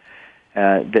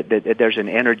 That there's an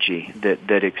energy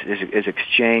that is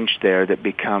exchanged there that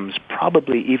becomes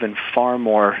probably even far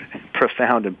more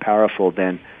profound and powerful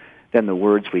than the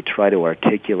words we try to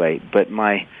articulate. But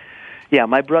my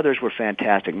brothers were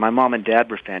fantastic. My mom and dad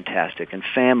were fantastic, and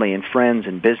family and friends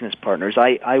and business partners.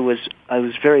 I was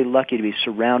very lucky to be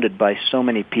surrounded by so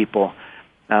many people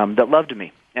that loved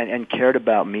me and cared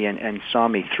about me and saw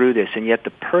me through this. And yet the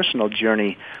personal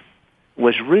journey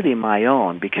was really my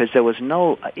own, because there was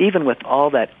even with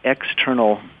all that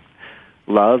external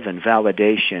love and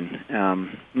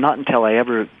validation. Not until I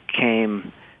ever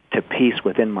came to peace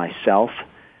within myself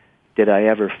did I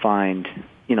ever find,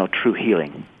 true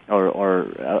healing or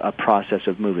a process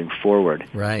of moving forward.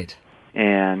 Right.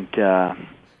 And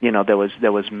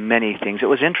there was many things. It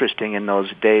was interesting in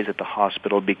those days at the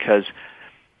hospital because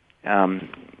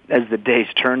as the days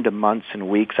turned to months and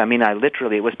weeks, I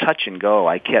literally, it was touch and go.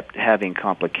 I kept having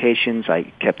complications.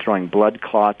 I kept throwing blood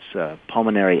clots,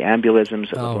 pulmonary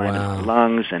embolisms that would land in my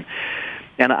lungs, and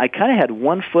I kind of had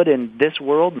one foot in this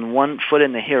world and one foot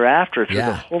in the hereafter through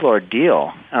the whole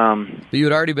ordeal. But you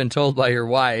had already been told by your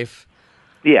wife,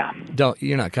 yeah,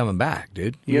 you're not coming back,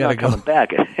 dude. You're not coming back.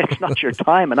 It's not your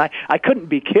time. And I couldn't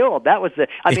be killed. That was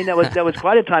that was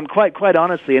quite a time, quite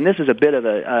honestly. And this is a bit of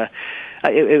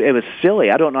it was silly.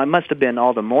 I don't know. It must have been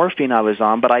all the morphine I was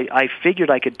on, but I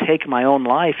figured I could take my own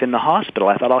life in the hospital.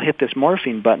 I thought I'll hit this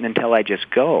morphine button until I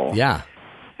just go. Yeah.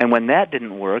 And when that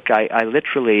didn't work, I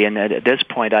literally, and at this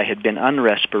point I had been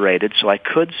unrespirated, so I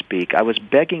could speak. I was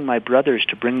begging my brothers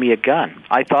to bring me a gun.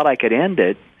 I thought I could end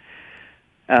it.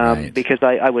 Because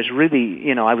I was really,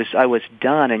 I was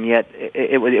done, and yet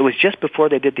it was just before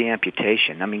they did the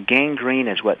amputation. Gangrene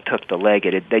is what took the leg.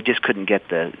 They just couldn't get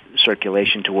the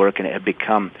circulation to work, and it had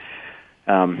become,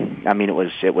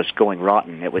 it was going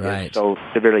rotten. It was so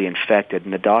severely infected,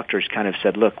 and the doctors kind of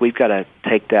said, look, we've got to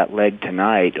take that leg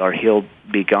tonight, or he'll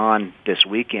be gone this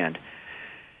weekend.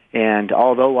 And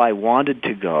although I wanted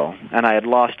to go, and I had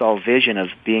lost all vision of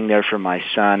being there for my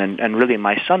son, and really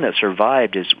my son that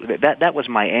survived, that was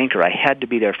my anchor. I had to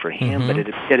be there for him, but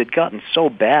it had gotten so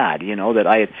bad,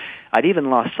 that I'd even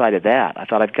lost sight of that. I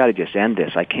thought, I've got to just end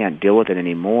this. I can't deal with it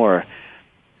anymore.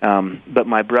 But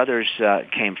my brothers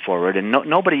came forward, and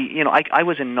nobody, I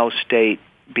was in no state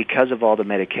because of all the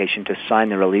medication to sign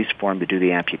the release form to do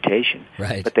the amputation.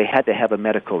 Right. But they had to have a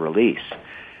medical release.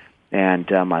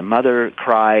 And my mother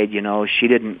cried, she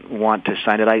didn't want to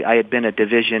sign it. I had been a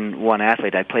Division I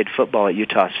athlete. I played football at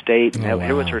Utah State. And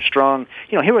here was her strong,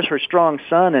 here was her strong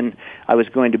son, and I was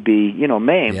going to be,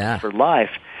 maimed for life.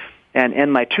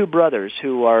 And my two brothers,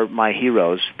 who are my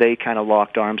heroes, they kind of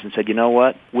locked arms and said, you know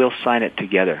what, we'll sign it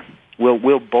together.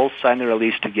 We'll both sign the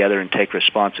release together and take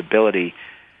responsibility,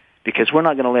 because we're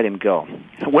not going to let him go.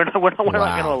 We're not going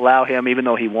to allow him, even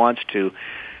though he wants to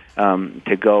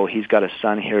go. He's got a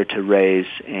son here to raise,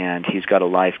 and he's got a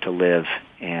life to live,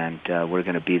 and we're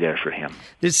going to be there for him.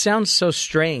 This sounds so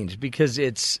strange, because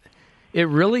it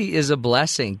really is a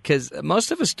blessing, because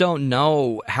most of us don't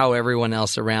know how everyone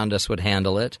else around us would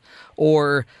handle it,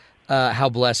 or how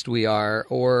blessed we are,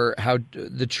 or how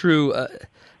the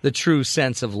true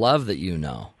sense of love that you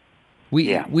know.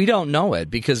 We don't know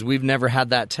it because we've never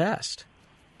had that test.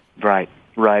 Right,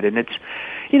 and it's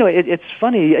it's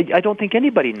funny. I don't think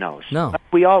anybody knows. No,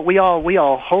 we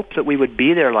all hope that we would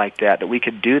be there like that we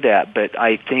could do that. But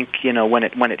I think when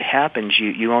it happens,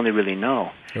 you only really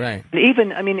know. Right. And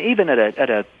even at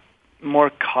a more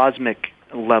cosmic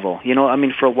level,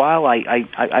 for a while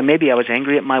I maybe I was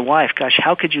angry at my wife. Gosh,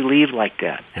 how could you leave like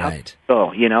that? Right.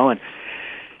 Oh,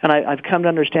 and I've come to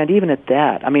understand even at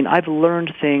that. I've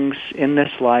learned things in this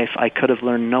life I could have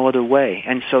learned no other way.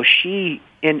 And so she,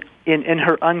 in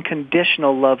her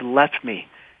unconditional love, left me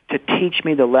to teach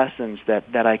me the lessons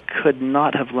that I could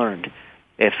not have learned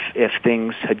if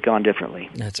things had gone differently.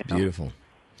 That's beautiful.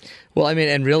 Well,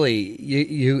 and really,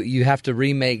 you have to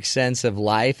remake sense of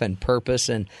life and purpose,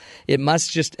 and it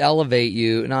must just elevate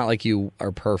you. Not like you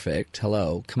are perfect.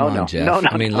 Hello, come on, Jeff. No,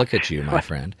 look at you, my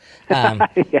friend. No,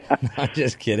 I'm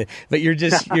just kidding. But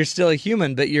you're still a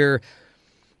human. But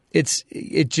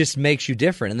it just makes you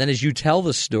different. And then as you tell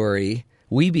the story,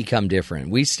 we become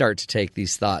different. We start to take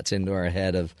these thoughts into our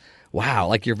head of, wow,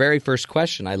 like your very first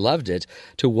question. I loved it.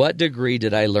 To what degree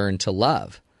did I learn to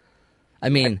love?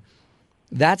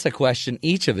 That's a question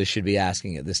each of us should be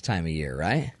asking at this time of year,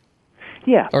 right?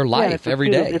 Yeah. Or life, every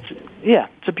day.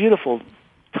 It's a beautiful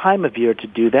time of year to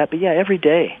do that, but every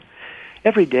day.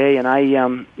 And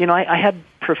I had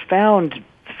profound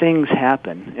things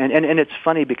happen, and it's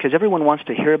funny because everyone wants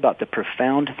to hear about the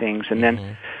profound things, and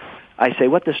then I say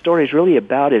what the story is really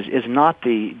about is not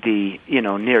the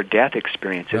near-death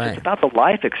experiences. Right. It's about the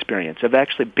life experience of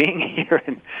actually being here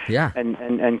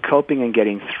and coping and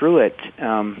getting through it.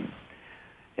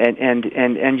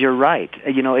 And you're right.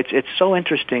 It's so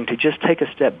interesting to just take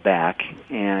a step back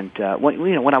and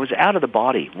when I was out of the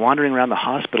body, wandering around the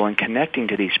hospital and connecting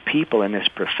to these people in this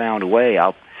profound way,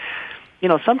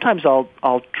 sometimes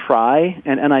I'll try,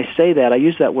 and I say that I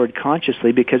use that word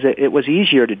consciously because it was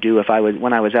easier to do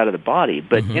when I was out of the body.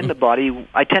 But in the body,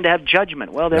 I tend to have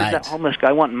judgment. Well, there's that homeless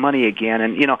guy wanting money again,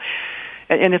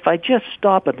 And if I just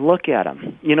stop and look at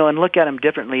them, and look at them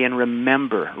differently and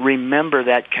remember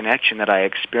that connection that I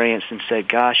experienced and say,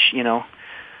 gosh,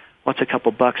 what's a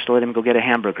couple bucks to let him go get a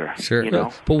hamburger? Sure.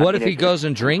 But what if he goes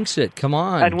and drinks it? Come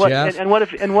on, Jeff. And what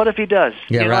if he does?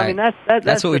 Yeah, right. I mean,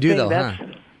 that's what we do, thing. though, huh?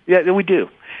 Yeah, we do.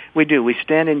 We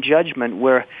stand in judgment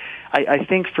where I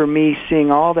think for me,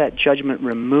 seeing all that judgment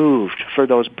removed for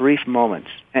those brief moments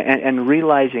and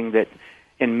realizing that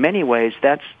in many ways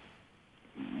that's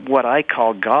what I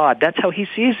call God. That's how he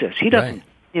sees us. He doesn't,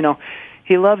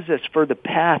 he loves us for the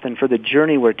path and for the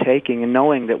journey we're taking, and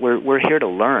knowing that we're here to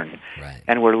learn. Right.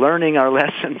 And we're learning our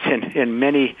lessons in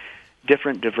many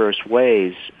different, diverse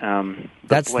ways.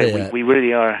 We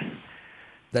really are,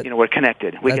 we're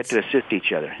connected. We get to assist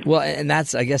each other. Well, and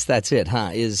I guess that's it,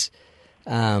 huh?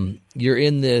 You're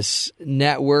in this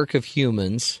network of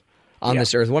humans on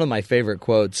this earth. One of my favorite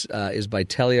quotes is by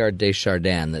Teilhard de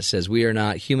Chardin that says, "We are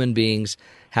not human beings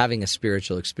having a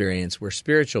spiritual experience. We're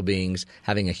spiritual beings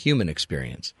having a human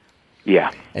experience."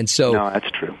 Yeah. And so, no, that's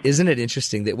true. Isn't it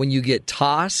interesting that when you get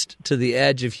tossed to the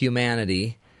edge of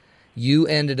humanity, you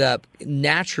ended up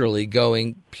naturally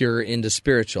going pure into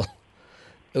spiritual,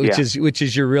 which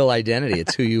is your real identity.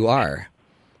 It's who you are.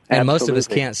 And most of us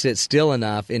can't sit still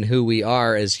enough in who we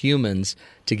are as humans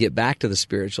to get back to the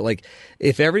spiritual. Like,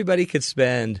 if everybody could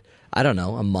spend, I don't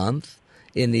know, a month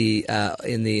in the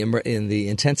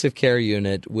intensive care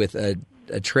unit with a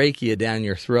trachea down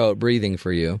your throat breathing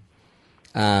for you,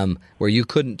 where you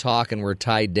couldn't talk and were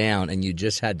tied down and you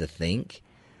just had to think,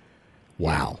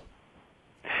 wow.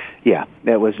 Yeah,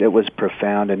 it was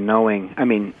profound,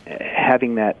 and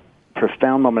having that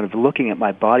profound moment of looking at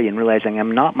my body and realizing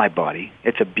I'm not my body.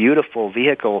 It's a beautiful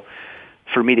vehicle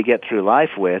for me to get through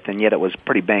life with, and yet it was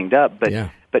pretty banged up.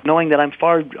 But knowing that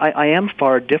I am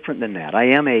far different than that.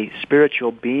 I am a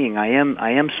spiritual being. I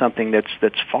am something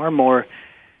that's far more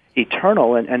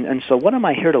eternal. And so what am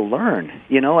I here to learn?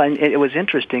 And it was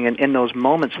interesting in those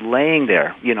moments laying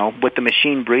there, with the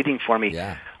machine breathing for me.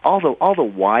 Yeah. All the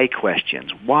why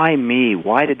questions. Why me?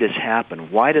 Why did this happen?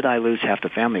 Why did I lose half the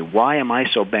family? Why am I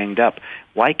so banged up?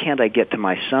 Why can't I get to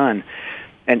my son?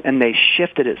 And they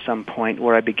shifted at some point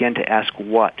where I began to ask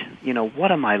what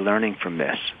am I learning from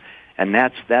this? And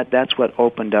that's what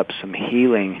opened up some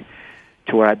healing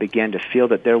to where I began to feel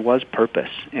that there was purpose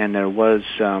and there was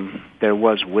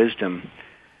wisdom,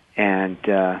 and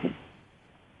that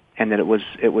it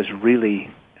was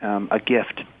really a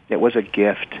gift. It was a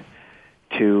gift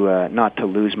to not to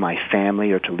lose my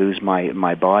family or to lose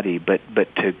my body, but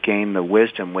to gain the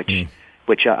wisdom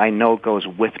which I know goes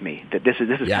with me. That this is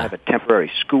kind of a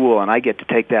temporary school, and I get to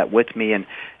take that with me, and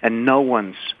no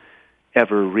one's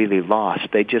ever really lost.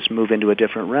 They just move into a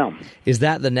different realm. Is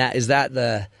that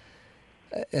the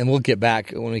and we'll get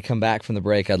back when we come back from the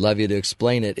break. I'd love you to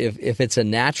explain it. If it's a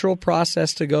natural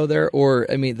process to go there, or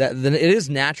then it is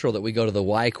natural that we go to the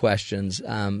why questions,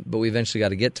 but we eventually got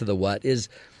to get to the what. Is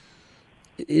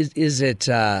it?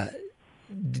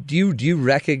 Do you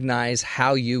recognize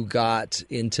how you got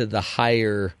into the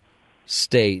higher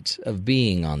state of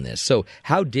being on this? So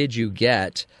how did you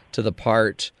get to the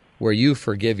part where you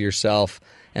forgive yourself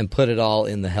and put it all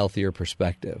in the healthier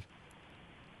perspective?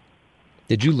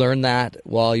 Did you learn that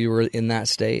while you were in that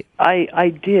state? I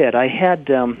did. I had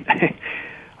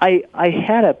I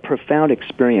had a profound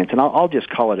experience, and I'll just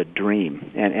call it a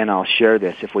dream, and I'll share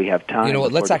this if we have time. You know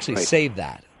what? Let's actually save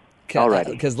that. All right.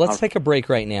 Because let's take a break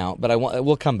right now, but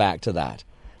we'll come back to that.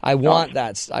 I want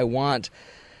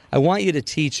you to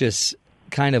teach us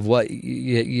kind of what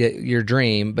your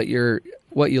dream, but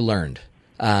what you learned,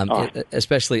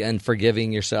 especially in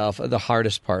forgiving yourself. The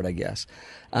hardest part, I guess.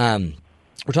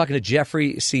 We're talking to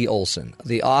Jeffrey C. Olson,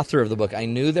 the author of the book "I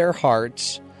Knew Their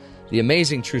Hearts: The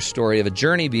Amazing True Story of a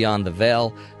Journey Beyond the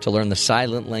Veil to Learn the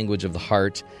Silent Language of the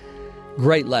Heart."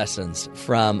 Great lessons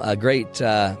from a great,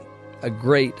 I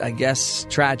guess,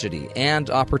 tragedy and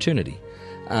opportunity,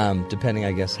 depending,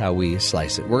 I guess, how we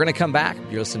slice it. We're going to come back.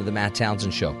 You're listening to The Matt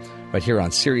Townsend Show right here on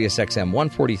Sirius XM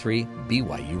 143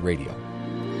 BYU Radio.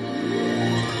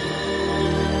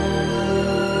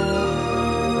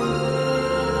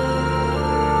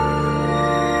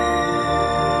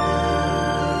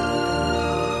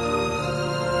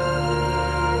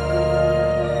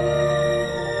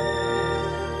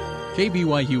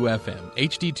 KBYU-FM,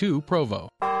 HD2 Provo.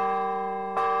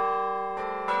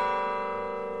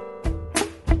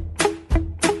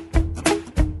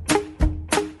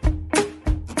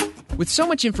 With so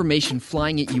much information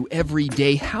flying at you every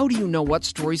day, how do you know what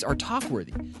stories are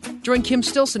talk-worthy? Join Kim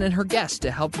Stilson and her guests to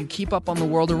help you keep up on the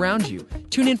world around you.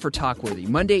 Tune in for Talkworthy,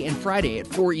 Monday and Friday at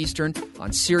 4 Eastern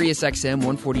on Sirius XM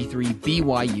 143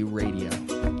 BYU Radio.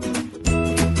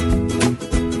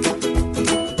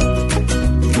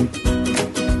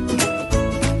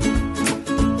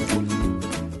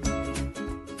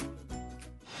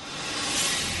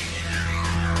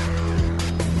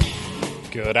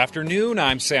 Good afternoon,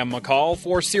 I'm Sam McCall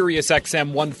for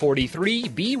SiriusXM 143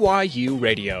 BYU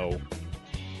Radio.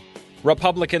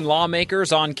 Republican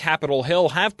lawmakers on Capitol Hill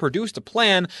have produced a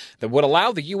plan that would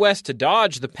allow the U.S. to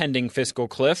dodge the pending fiscal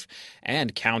cliff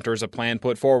and counters a plan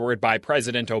put forward by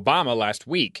President Obama last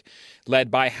week.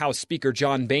 Led by House Speaker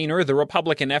John Boehner, the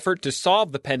Republican effort to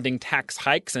solve the pending tax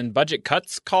hikes and budget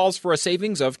cuts calls for a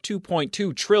savings of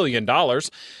 $2.2 trillion.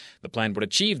 The plan would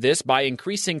achieve this by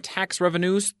increasing tax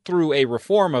revenues through a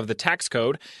reform of the tax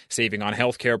code, saving on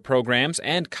health care programs,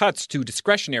 and cuts to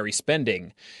discretionary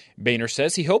spending. Boehner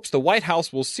says he hopes the White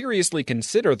House will seriously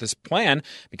consider this plan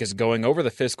because going over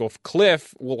the fiscal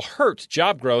cliff will hurt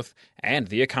job growth and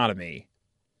the economy.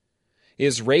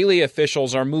 Israeli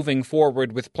officials are moving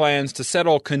forward with plans to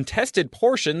settle contested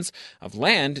portions of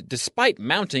land despite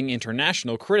mounting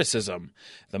international criticism.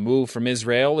 The move from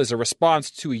Israel is a response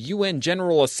to a UN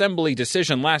General Assembly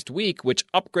decision last week which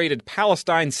upgraded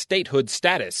Palestine's statehood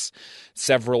status.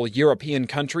 Several European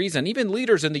countries and even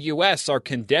leaders in the U.S. are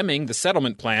condemning the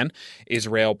settlement plan.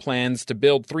 Israel plans to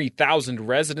build 3,000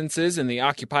 residences in the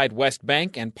occupied West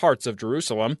Bank and parts of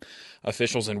Jerusalem.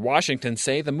 Officials in Washington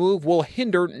say the move will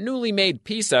hinder newly made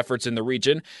peace efforts in the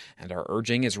region and are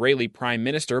urging Israeli Prime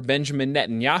Minister Benjamin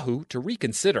Netanyahu to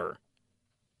reconsider.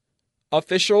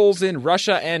 Officials in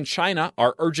Russia and China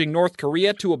are urging North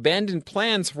Korea to abandon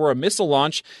plans for a missile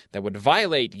launch that would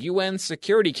violate UN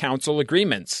Security Council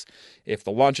agreements. If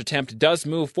the launch attempt does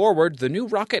move forward, the new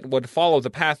rocket would follow the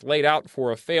path laid out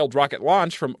for a failed rocket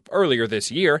launch from earlier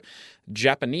this year.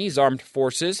 Japanese armed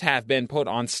forces have been put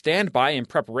on standby in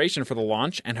preparation for the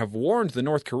launch and have warned the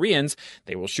North Koreans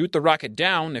they will shoot the rocket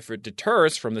down if it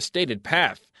deters from the stated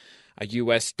path. A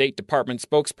U.S. State Department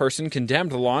spokesperson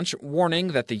condemned the launch, warning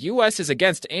that the U.S. is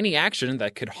against any action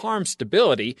that could harm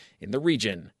stability in the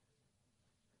region.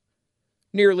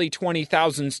 Nearly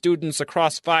 20,000 students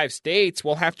across 5 states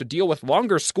will have to deal with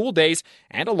longer school days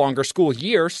and a longer school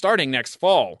year starting next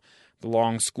fall. The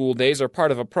long school days are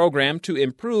part of a program to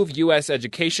improve U.S.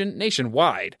 education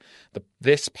nationwide.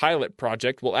 This pilot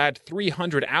project will add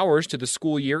 300 hours to the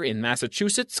school year in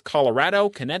Massachusetts, Colorado,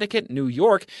 Connecticut, New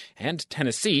York, and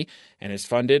Tennessee, and is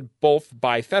funded both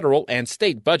by federal and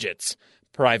state budgets.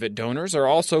 Private donors are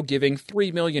also giving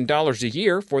 $3 million a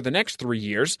year for the next 3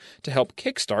 years to help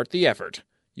kickstart the effort.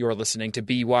 You're listening to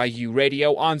BYU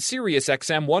Radio on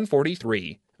SiriusXM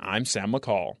 143. I'm Sam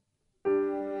McCall.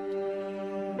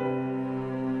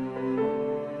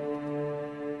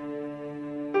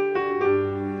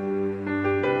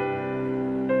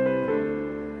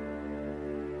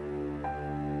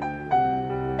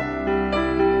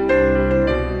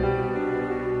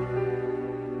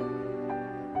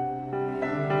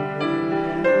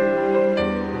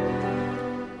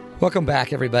 Welcome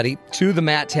back, everybody, to the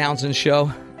Matt Townsend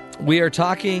Show. We are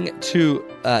talking to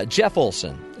Jeff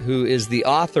Olson, who is the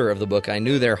author of the book, I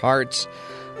Knew Their Hearts,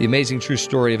 The Amazing True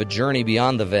Story of a Journey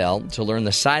Beyond the Veil to Learn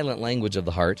the Silent Language of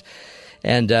the Heart.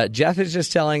 And Jeff is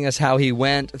just telling us how he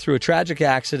went through a tragic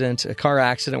accident, a car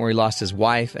accident where he lost his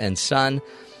wife and son,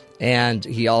 and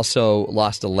he also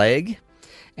lost a leg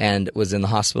and was in the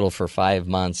hospital for 5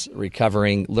 months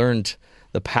recovering, learned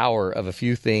the power of a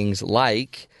few things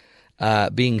like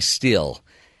being still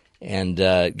and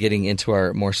getting into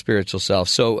our more spiritual self.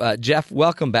 So, Jeff,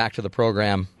 welcome back to the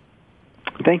program.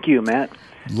 Thank you, Matt.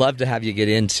 Love to have you get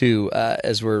into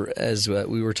as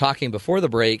we were talking before the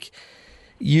break.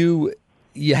 You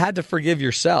had to forgive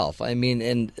yourself. I mean,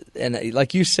 and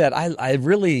like you said, I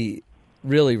really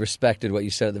respected what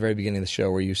you said at the very beginning of the show,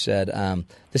 where you said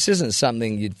this isn't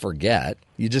something you'd forget.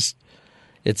 You just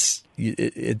you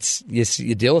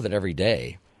deal with it every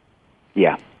day.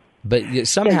 Yeah. But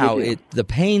somehow the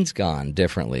pain's gone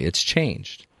differently. It's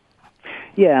changed.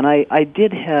 Yeah, and I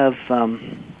did have,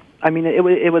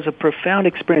 it was a profound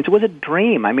experience. It was a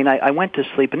dream. I mean, I went to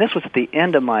sleep, and this was at the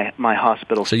end of my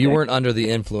hospital stay. So you weren't under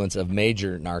the influence of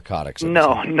major narcotics?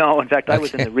 No. In fact, I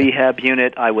was in the rehab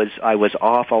unit. I was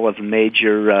off all of the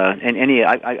major,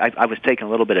 I was taking a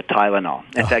little bit of Tylenol.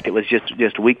 In fact, it was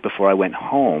just a week before I went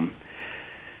home.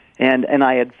 And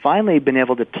I had finally been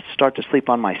able to start to sleep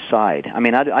on my side. I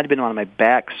mean, I'd been on my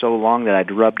back so long that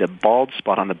I'd rubbed a bald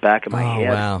spot on the back of my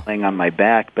head, laying on my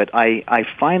back. But I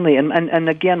finally, and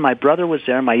again, my brother was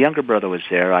there, my younger brother was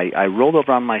there. I rolled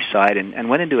over on my side and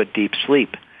went into a deep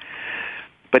sleep.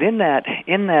 But in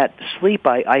that sleep,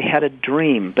 I had a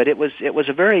dream, but it was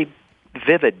a very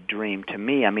vivid dream to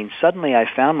me. I mean, suddenly I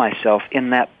found myself in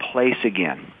that place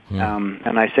again.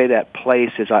 And I say that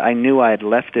place is I knew I had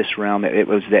left this realm. It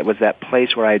was that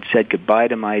place where I had said goodbye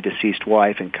to my deceased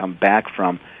wife and come back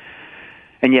from.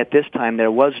 And yet this time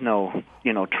there was no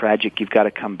tragic. You've got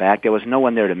to come back. There was no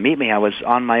one there to meet me. I was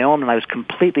on my own, and I was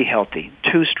completely healthy.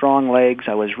 2 strong legs.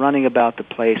 I was running about the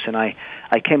place, and I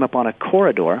came up on a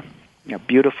corridor, a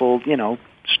beautiful,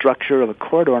 structure of a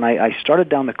corridor, and I started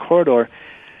down the corridor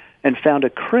and found a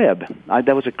crib.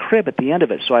 There was a crib at the end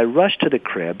of it, so I rushed to the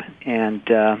crib and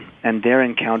there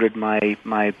encountered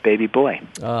my baby boy.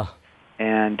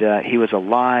 And he was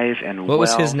alive and What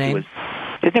was his name?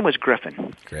 His name was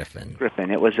Griffin.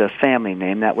 Griffin. It was a family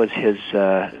name. That was his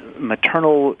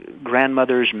maternal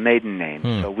grandmother's maiden name.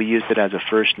 So we used it as a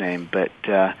first name.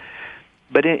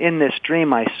 But in this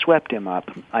dream, I swept him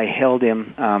up. I held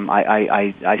him.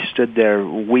 I stood there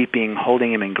weeping,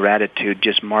 holding him in gratitude,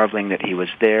 just marveling that he was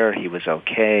there, he was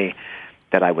okay,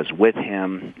 that I was with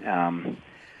him.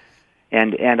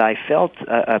 And I felt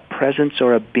a presence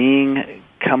or a being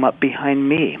come up behind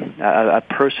me, a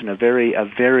person, a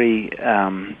very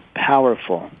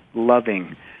powerful,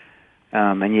 loving,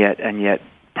 and yet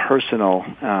personal.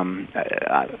 I'm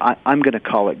going to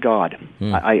call it God.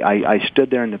 I stood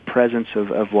there in the presence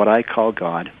of what I call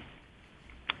God,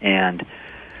 and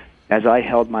as I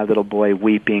held my little boy,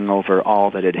 weeping over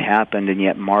all that had happened, and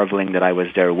yet marveling that I was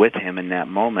there with him in that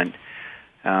moment,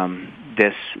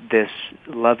 this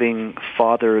loving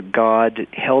Father God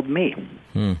held me.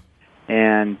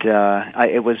 And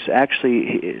it was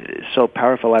actually so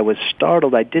powerful. I was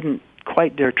startled. I didn't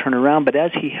quite dare turn around, but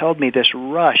as he held me, this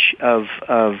rush of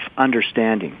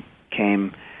understanding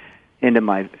came into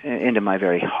my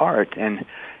very heart, and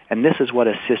this is what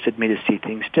assisted me to see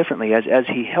things differently. As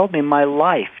he held me, my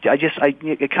life,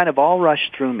 it kind of all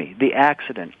rushed through me. The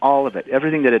accident, all of it,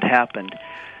 everything that had happened,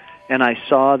 and I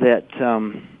saw that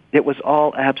it was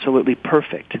all absolutely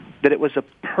perfect. That it was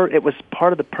part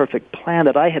of the perfect plan,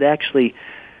 that I had actually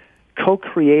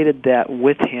co-created that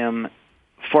with him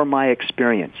for my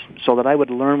experience, so that I would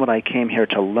learn what I came here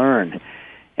to learn,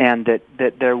 and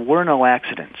that there were no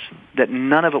accidents, that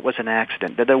none of it was an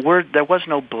accident, that there was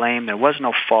no blame, there was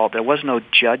no fault, there was no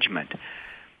judgment,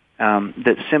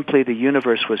 that simply the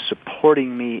universe was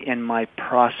supporting me in my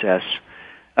process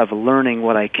of learning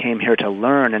what I came here to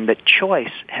learn, and that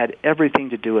choice had everything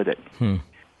to do with it.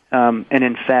 And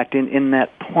in fact, in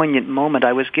that poignant moment,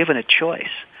 I was given a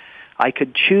choice. I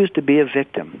could choose to be a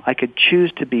victim. I could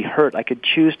choose to be hurt. I could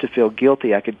choose to feel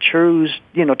guilty. I could choose,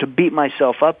 to beat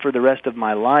myself up for the rest of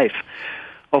my life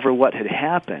over what had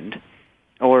happened,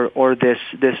 or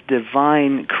this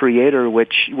divine creator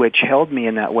which held me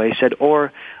in that way said,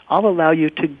 or I'll allow you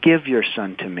to give your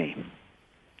son to me.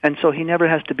 And so he never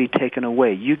has to be taken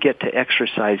away. You get to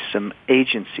exercise some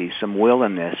agency, some will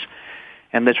in this,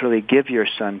 and literally give your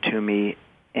son to me,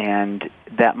 and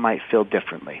that might feel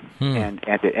differently. And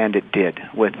it did,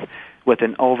 with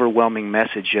an overwhelming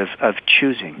message of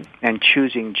choosing, and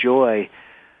choosing joy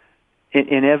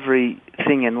in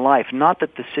everything in life. Not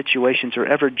that the situations are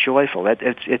ever joyful.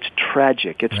 It's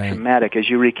tragic. It's traumatic. As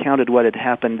you recounted what had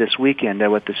happened this weekend there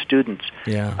with the students.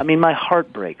 Yeah. I mean, my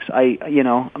heart breaks.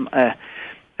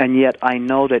 And yet I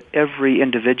know that every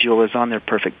individual is on their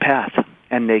perfect path,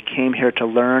 and they came here to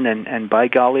learn, and by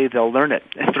golly, they'll learn it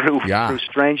through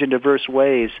strange and diverse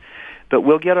ways. But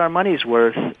we'll get our money's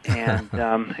worth, and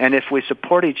if we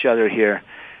support each other here,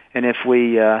 and if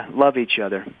we love each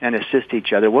other and assist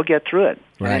each other, we'll get through it.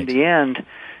 Right. And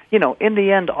in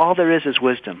the end, all there is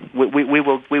wisdom. We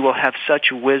will have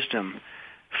such wisdom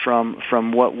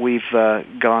from what we've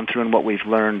gone through and what we've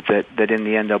learned that in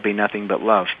the end there'll be nothing but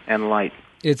love and light.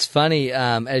 It's funny,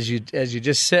 as you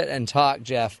just sit and talk,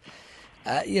 Jeff,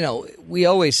 we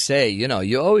always say,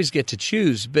 you always get to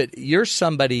choose, but you're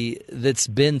somebody that's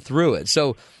been through it.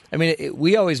 So, I mean,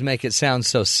 we always make it sound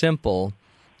so simple,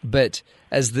 but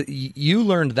as you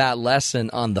learned that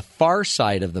lesson on the far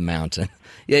side of the mountain,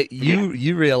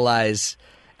 you realize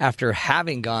after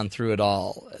having gone through it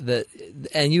all,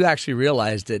 and you actually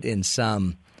realized it in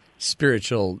some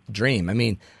spiritual dream. I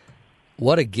mean,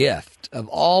 what a gift. Of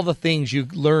all the things you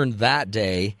learned that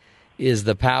day is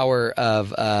the power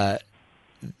of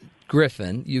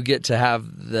Griffin. You get to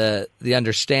have the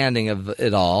understanding of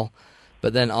it all,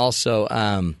 but then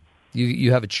also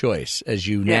you have a choice. As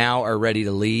you now are ready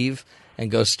to leave and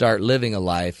go start living a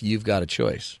life, you've got a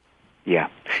choice. Yeah,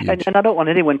 and I don't want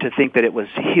anyone to think that it was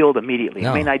healed immediately.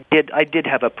 No. I mean, I did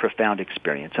have a profound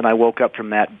experience, and I woke up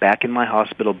from that back in my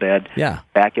hospital bed,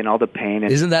 back in all the pain.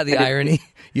 And isn't that the irony?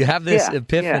 You have this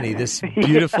epiphany, this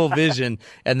beautiful vision,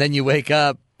 and then you wake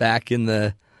up back in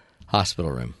the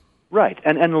hospital room. Right,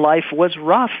 and life was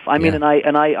rough. I mean, and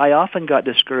I often got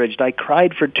discouraged. I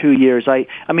cried for 2 years. I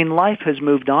mean, life has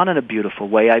moved on in a beautiful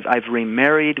way. I've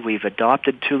remarried. We've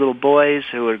adopted 2 little boys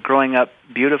who are growing up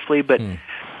beautifully, but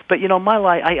But my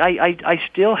life, I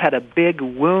still had a big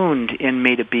wound in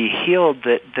me to be healed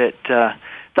that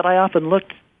I often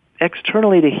looked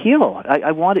externally to heal.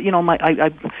 I wanted,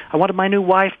 I wanted my new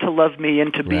wife to love me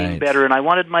into being better, and I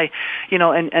wanted my,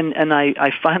 and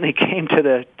I finally came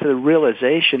to the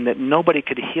realization that nobody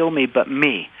could heal me but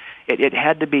me. It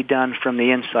had to be done from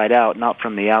the inside out, not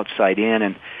from the outside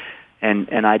in,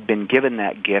 and I'd been given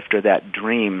that gift or that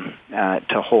dream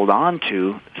to hold on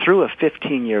to through a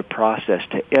 15-year process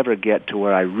to ever get to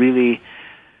where I really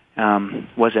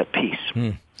was at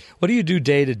peace. What do you do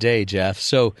day to day, Jeff?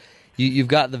 So you've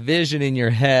got the vision in your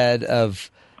head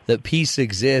of that peace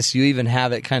exists. You even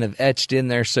have it kind of etched in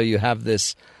there, so you have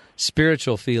this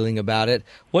spiritual feeling about it.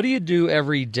 What do you do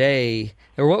every day,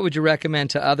 or what would you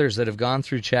recommend to others that have gone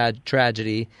through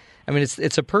tragedy? I mean,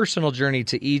 it's a personal journey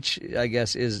to each, I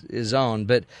guess, is own.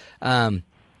 But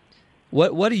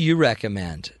what do you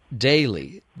recommend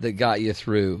daily that got you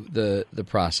through the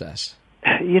process?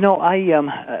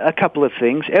 A couple of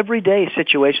things. Every day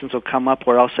situations will come up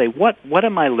where I'll say, what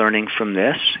am I learning from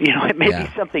this? It may be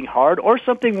something hard or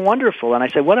something wonderful. And I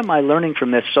say, what am I learning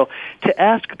from this? So to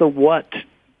ask the what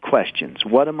questions.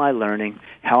 What am I learning?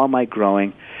 How am I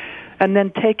growing? And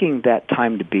then taking that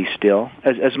time to be still.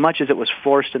 As much as it was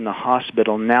forced in the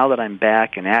hospital, now that I'm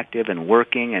back and active and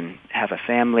working and have a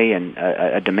family and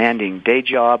a demanding day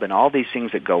job and all these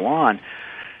things that go on,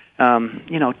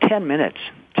 10 minutes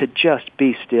to just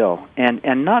be still.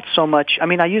 And not so much,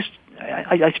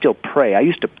 I still pray. I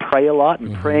used to pray a lot,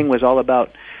 and praying was all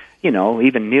about,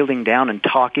 even kneeling down and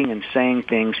talking and saying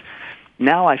things.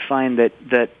 Now I find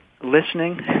that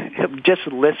listening, just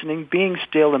listening, being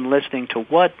still and listening to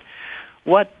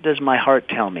what does my heart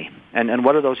tell me, and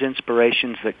what are those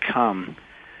inspirations that come?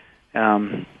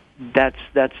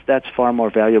 That's far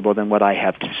more valuable than what I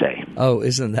have to say. Oh,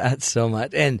 isn't that so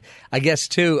much? And I guess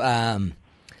too,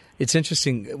 it's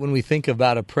interesting when we think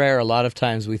about a prayer. A lot of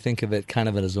times we think of it kind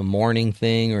of as a morning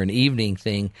thing or an evening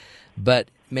thing, but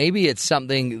maybe it's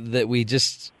something that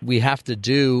we have to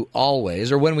do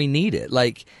always or when we need it.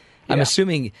 Like, I'm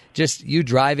assuming just you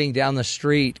driving down the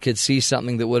street could see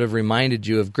something that would have reminded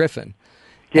you of Griffin.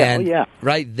 And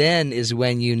right then is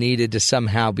when you needed to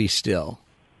somehow be still.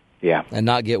 Yeah. And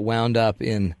not get wound up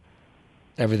in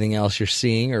everything else you're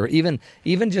seeing, or even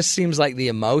just seems like the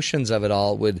emotions of it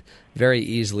all would very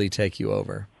easily take you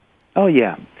over. Oh,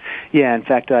 yeah. Yeah, in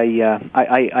fact,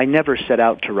 I never set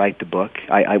out to write the book.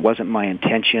 I wasn't my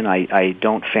intention. I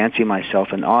don't fancy myself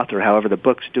an author. However, the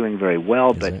book's doing very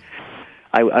well, but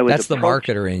I was That's the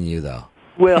marketer in you, though.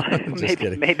 Well,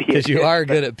 maybe because you are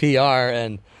good at PR,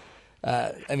 and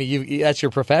that's your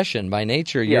profession by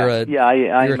nature. You're a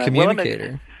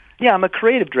communicator. I'm a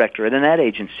creative director at an ad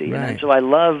agency, and so I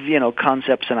love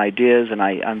concepts and ideas, and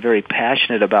I'm very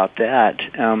passionate about that.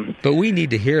 But we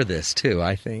need to hear this too,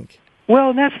 I think.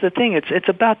 Well, that's the thing. It's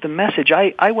about the message.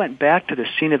 I went back to the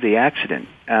scene of the accident.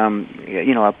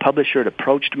 A publisher had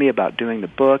approached me about doing the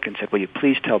book and said, "Will you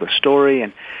please tell the story?"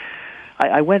 And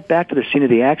I went back to the scene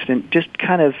of the accident just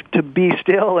kind of to be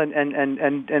still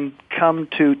and come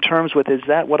to terms with, is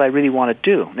that what I really want to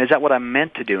do? Is that what I'm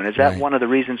meant to do? And is that one of the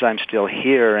reasons I'm still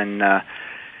here? And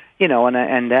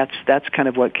that's kind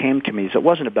of what came to me. So it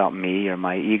wasn't about me or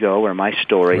my ego or my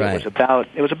story. Right.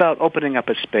 It was about opening up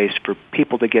a space for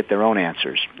people to get their own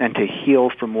answers and to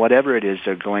heal from whatever it is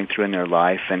they're going through in their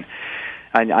life. And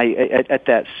I at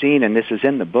that scene, and this is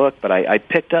in the book, but I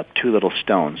picked up two little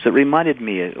stones that reminded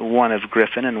me, one of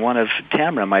Griffin and one of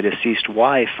Tamara, my deceased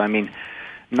wife. I mean,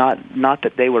 not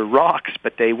that they were rocks,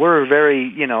 but they were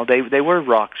very, they were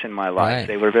rocks in my life. Right.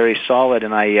 They were very solid,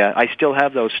 and I still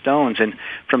have those stones. And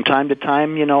from time to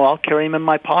time, I'll carry them in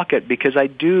my pocket because I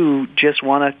do just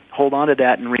want to hold on to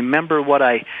that and remember what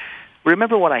I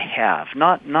have.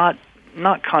 Not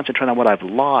concentrate on what I've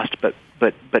lost, but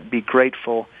be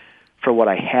grateful for what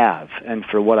I have and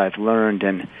for what I've learned,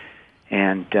 and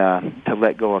to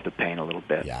let go of the pain a little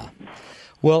bit. Yeah.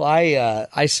 Well,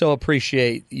 I so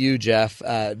appreciate you, Jeff,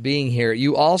 being here.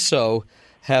 You also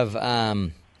have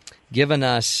given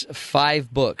us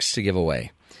 5 books to give away.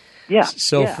 Yeah.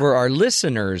 So for our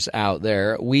listeners out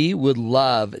there, we would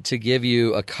love to give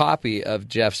you a copy of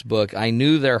Jeff's book, I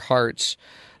Knew Their Hearts,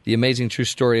 The Amazing True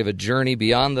Story of a Journey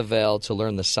Beyond the Veil to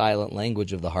Learn the Silent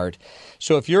Language of the Heart.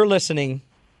 So if you're listening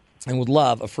and would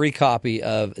love a free copy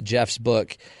of Jeff's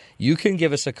book, you can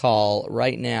give us a call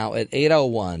right now at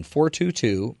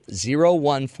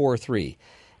 801-422-0143.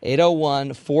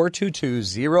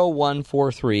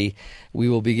 801-422-0143. We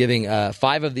will be giving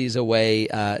 5 of these away.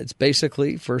 It's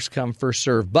basically first come, first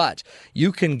serve. But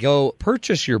you can go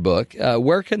purchase your book.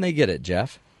 Where can they get it,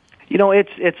 Jeff?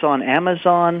 It's on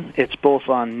Amazon. It's both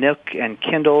on Nook and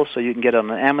Kindle, so you can get it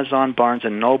on Amazon, Barnes &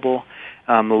 Noble.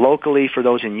 Locally, for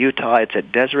those in Utah, it's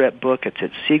at Deseret Book, it's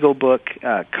at Siegel Book,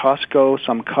 Costco.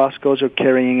 Some Costcos are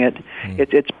carrying it.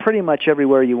 It's pretty much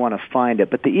everywhere you want to find it,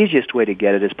 but the easiest way to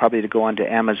get it is probably to go onto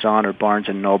Amazon or Barnes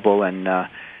 & Noble and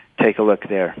take a look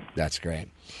there. That's great.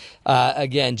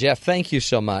 Again, Jeff, thank you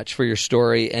so much for your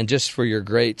story and just for your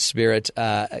great spirit.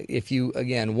 If you,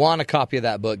 again, want a copy of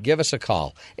that book, give us a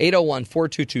call,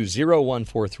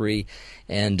 801-422-0143,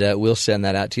 and we'll send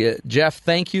that out to you. Jeff,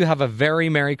 thank you. Have a very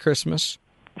Merry Christmas.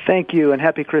 Thank you, and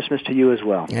Happy Christmas to you as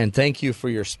well. And thank you for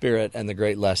your spirit and the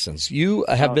great lessons. You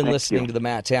have been listening to the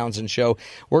Matt Townsend Show.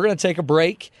 We're going to take a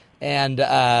break. And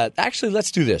actually,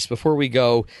 let's do this before we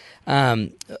go. I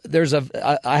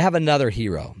have another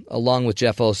hero along with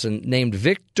Jeff Olson named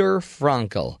Viktor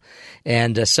Frankl,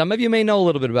 and some of you may know a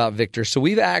little bit about Viktor. So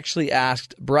we've actually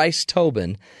asked Bryce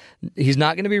Tobin. He's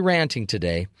not going to be ranting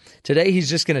today. Today, he's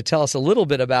just going to tell us a little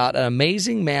bit about an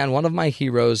amazing man, one of my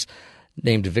heroes,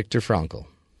 named Viktor Frankl.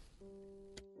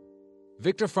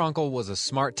 Viktor Frankl was a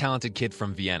smart, talented kid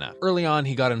from Vienna. Early on,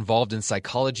 he got involved in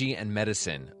psychology and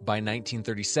medicine. By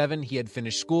 1937, he had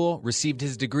finished school, received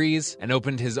his degrees, and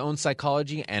opened his own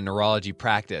psychology and neurology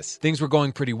practice. Things were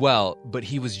going pretty well, but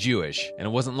he was Jewish, and it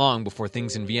wasn't long before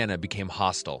things in Vienna became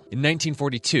hostile. In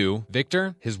 1942,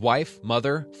 Viktor, his wife,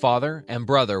 mother, father, and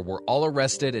brother were all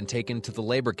arrested and taken to the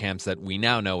labor camps that we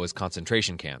now know as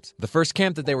concentration camps. The first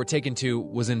camp that they were taken to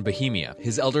was in Bohemia.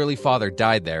 His elderly father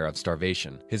died there of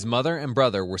starvation. His mother and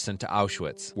brother were sent to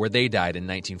Auschwitz, where they died in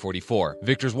 1944.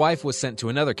 Viktor's wife was sent to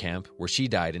another camp, where she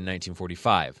died in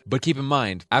 1945. But keep in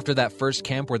mind, after that first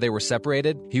camp where they were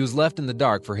separated, he was left in the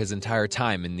dark for his entire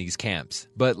time in these camps.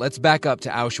 But let's back up to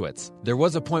Auschwitz. There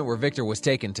was a point where Viktor was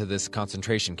taken to this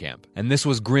concentration camp, and this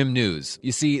was grim news.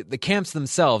 You see, the camps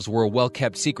themselves were a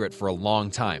well-kept secret for a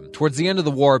long time. Towards the end of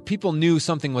the war, people knew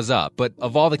something was up, but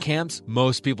of all the camps,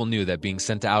 most people knew that being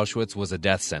sent to Auschwitz was a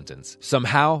death sentence.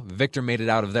 Somehow, Viktor made it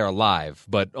out of there alive,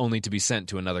 but only to be sent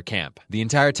to another camp. The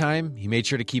entire time, he made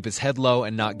sure to keep his head low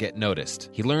and not get noticed.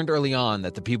 He learned early on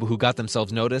that the people who got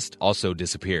themselves noticed also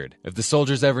disappeared. If the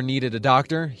soldiers ever needed a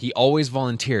doctor, he always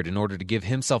volunteered in order to give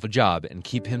himself a job and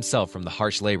keep himself from the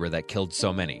harsh labor that killed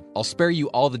so many. I'll spare you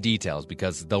all the details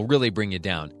because they'll really bring you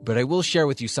down, but I will share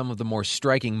with you some of the more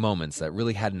striking moments that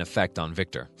really had an effect on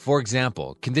Viktor. For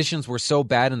example, conditions were so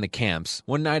bad in the camps,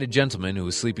 one night a gentleman who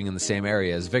was sleeping in the same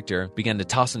area as Viktor began to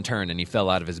toss and turn and he fell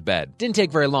out of his bed. Didn't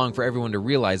take very long for everyone to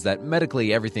realize that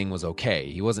medically everything was okay.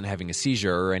 He wasn't having a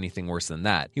seizure or anything worse than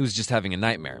that. He was just having a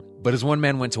nightmare. But as one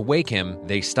man went to wake him,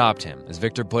 they stopped him. As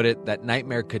Viktor put it, that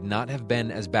nightmare could not have been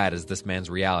as bad as this man's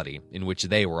reality, in which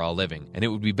they were all living, and it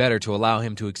would be better to allow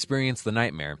him to experience the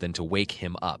nightmare than to wake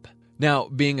him up. Now,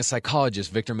 being a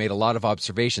psychologist, Viktor made a lot of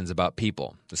observations about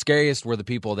people. The scariest were the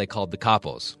people they called the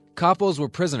kapos. Kapos were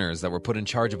prisoners that were put in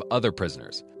charge of other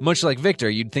prisoners. Much like Viktor,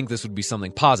 you'd think this would be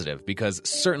something positive, because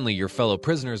certainly your fellow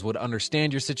prisoners would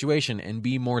understand your situation and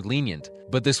be more lenient.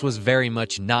 But this was very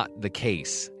much not the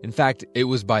case. In fact, it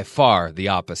was by far the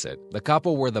opposite. The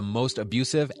kapo were the most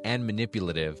abusive and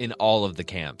manipulative in all of the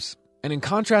camps. And in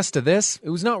contrast to this, it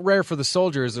was not rare for the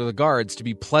soldiers or the guards to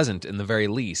be pleasant in the very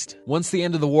least. Once the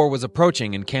end of the war was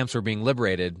approaching and camps were being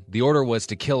liberated, the order was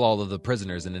to kill all of the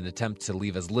prisoners in an attempt to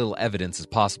leave as little evidence as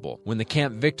possible. When the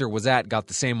camp Viktor was at got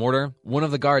the same order, one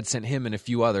of the guards sent him and a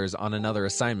few others on another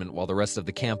assignment while the rest of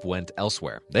the camp went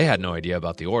elsewhere. They had no idea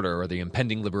about the order or the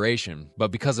impending liberation, but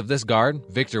because of this guard,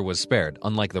 Viktor was spared,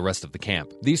 unlike the rest of the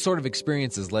camp. These sort of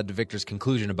experiences led to Viktor's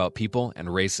conclusion about people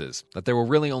and races, that there were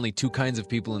really only two kinds of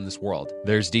people in this world.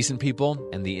 There's decent people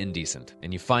and the indecent,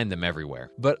 and you find them everywhere.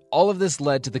 But all of this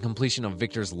led to the completion of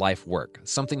Viktor's life work,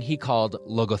 something he called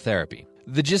logotherapy.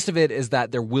 The gist of it is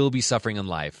that there will be suffering in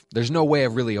life. There's no way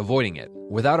of really avoiding it.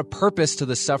 Without a purpose to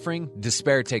the suffering,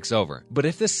 despair takes over. But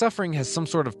if this suffering has some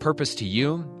sort of purpose to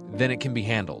you, then it can be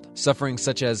handled. Suffering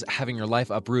such as having your life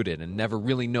uprooted and never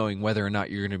really knowing whether or not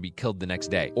you're going to be killed the next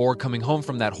day. Or coming home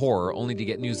from that horror only to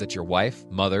get news that your wife,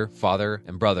 mother, father,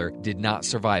 and brother did not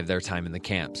survive their time in the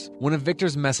camps. One of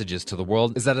Viktor's messages to the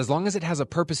world is that as long as it has a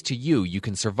purpose to you, you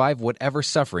can survive whatever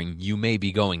suffering you may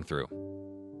be going through.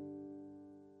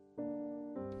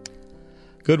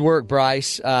 Good work,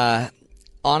 Bryce.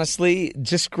 Honestly,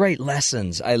 just great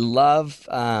lessons. I love,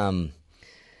 aren't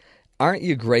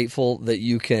you grateful that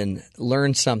you can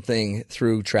learn something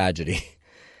through tragedy?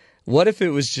 What if it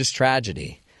was just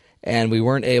tragedy and we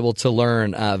weren't able to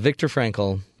learn? Viktor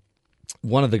Frankl,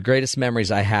 one of the greatest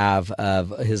memories I have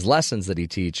of his lessons that he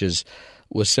teaches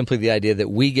was simply the idea that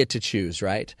we get to choose,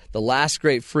 right? The last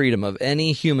great freedom of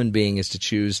any human being is to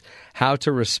choose how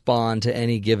to respond to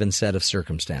any given set of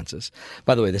circumstances.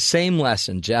 By the way, the same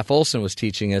lesson Jeff Olson was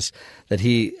teaching us that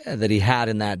he had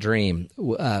in that dream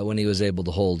when he was able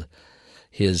to hold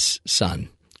his son,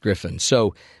 Griffin.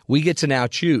 So we get to now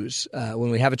choose.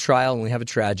 When we have a trial and we have a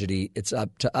tragedy, it's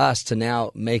up to us to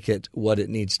now make it what it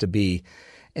needs to be.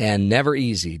 And never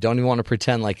easy. Don't even want to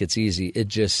pretend like it's easy. It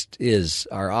just is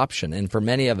our option. And for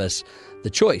many of us, the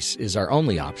choice is our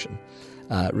only option,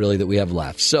 really, that we have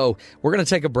left. So we're going to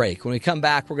take a break. When we come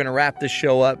back, we're going to wrap this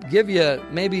show up, give you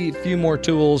maybe a few more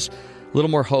tools, a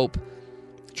little more hope.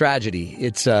 Tragedy,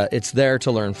 it's there to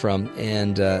learn from.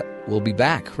 And we'll be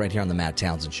back right here on the Matt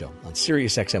Townsend Show on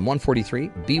Sirius XM 143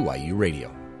 BYU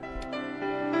Radio.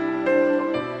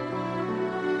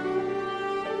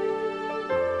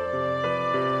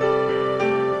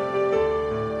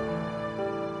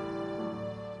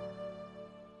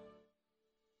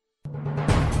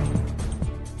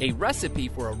 A recipe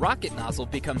for a rocket nozzle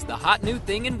becomes the hot new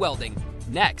thing in welding.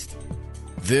 Next.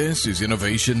 This is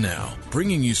Innovation Now,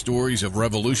 bringing you stories of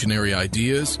revolutionary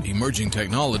ideas, emerging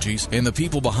technologies, and the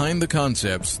people behind the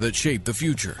concepts that shape the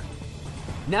future.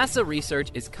 NASA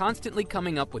research is constantly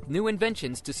coming up with new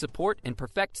inventions to support and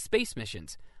perfect space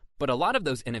missions. But a lot of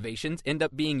those innovations end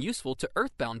up being useful to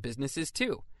Earthbound businesses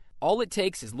too. All it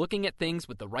takes is looking at things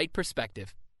with the right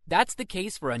perspective. That's the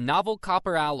case for a novel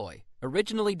copper alloy,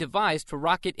 originally devised for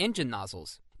rocket engine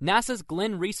nozzles. NASA's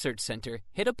Glenn Research Center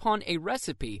hit upon a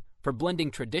recipe for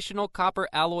blending traditional copper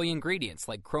alloy ingredients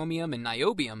like chromium and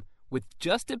niobium with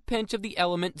just a pinch of the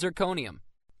element zirconium.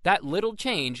 That little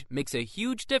change makes a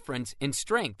huge difference in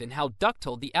strength and how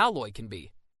ductile the alloy can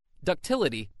be.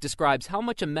 Ductility describes how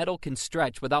much a metal can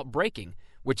stretch without breaking,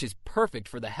 which is perfect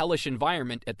for the hellish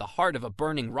environment at the heart of a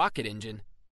burning rocket engine.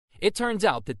 It turns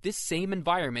out that this same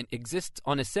environment exists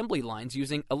on assembly lines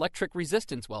using electric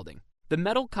resistance welding. The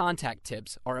metal contact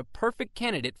tips are a perfect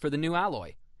candidate for the new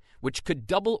alloy, which could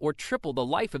double or triple the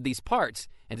life of these parts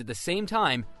and at the same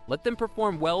time let them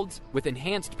perform welds with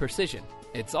enhanced precision.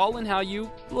 It's all in how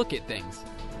you look at things.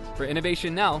 For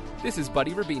Innovation Now, this is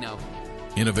Buddy Rubino.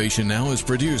 Innovation Now is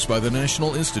produced by the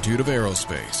National Institute of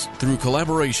Aerospace through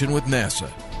collaboration with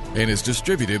NASA and is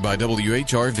distributed by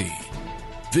WHRV.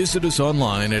 Visit us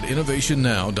online at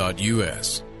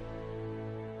innovationnow.us.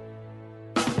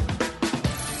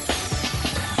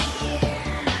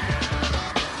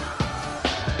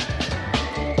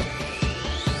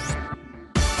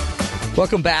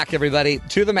 Welcome back, everybody,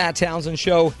 to the Matt Townsend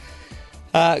Show.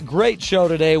 Great show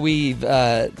today. We've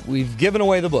given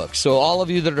away the books. So all of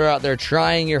you that are out there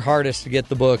trying your hardest to get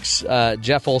the books,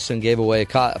 Jeff Olson gave away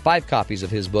 5 copies of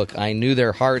his book, I Knew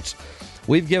Their Hearts.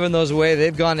 We've given those away.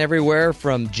 They've gone everywhere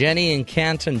from Jenny in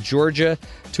Canton, Georgia,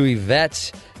 to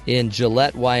Yvette in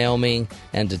Gillette, Wyoming,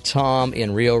 and to Tom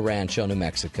in Rio Rancho, New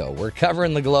Mexico. We're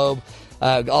covering the globe.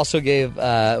 Also gave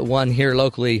one here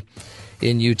locally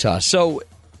in Utah. So,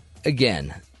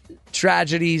 again,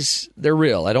 tragedies, they're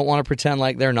real. I don't want to pretend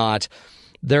like they're not.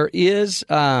 There is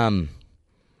a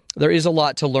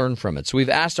lot to learn from it. So we've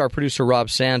asked our producer,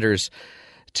 Rob Sanders,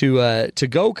 to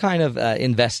go kind of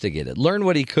investigate it, learn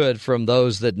what he could from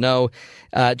those that know.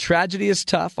 Tragedy is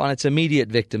tough on its immediate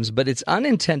victims, but its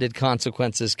unintended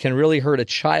consequences can really hurt a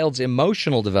child's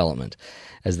emotional development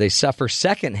as they suffer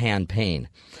secondhand pain.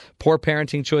 Poor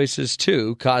parenting choices,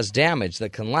 too, cause damage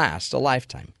that can last a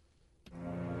lifetime.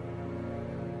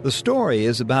 The story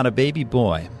is about a baby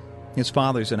boy. His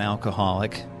father's an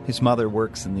alcoholic. His mother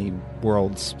works in the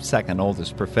world's second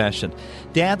oldest profession.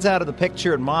 Dad's out of the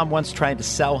picture, and Mom once tried to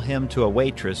sell him to a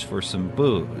waitress for some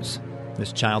booze.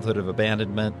 This childhood of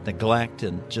abandonment, neglect,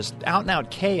 and just out-and-out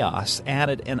chaos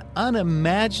added an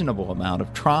unimaginable amount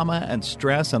of trauma and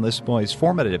stress on this boy's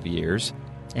formative years.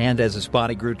 And as his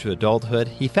body grew to adulthood,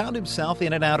 he found himself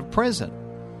in and out of prison,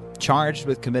 charged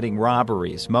with committing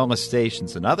robberies,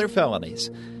 molestations, and other felonies,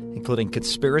 including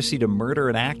conspiracy to murder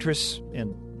an actress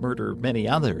and murder many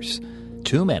others.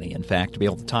 Too many, in fact, to be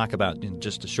able to talk about in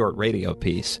just a short radio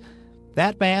piece.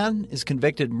 That man is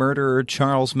convicted murderer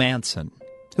Charles Manson,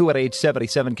 who at age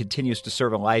 77 continues to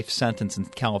serve a life sentence in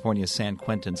California's San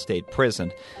Quentin State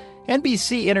Prison.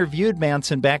 NBC interviewed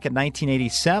Manson back in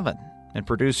 1987, and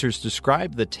producers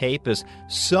described the tape as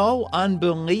so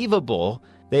unbelievable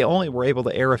they only were able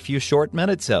to air a few short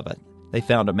minutes of it. They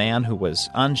found a man who was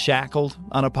unshackled,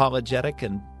 unapologetic,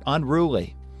 and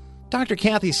unruly. Dr.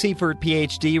 Kathy Seifert,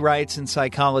 Ph.D., writes in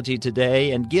Psychology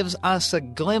Today and gives us a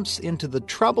glimpse into the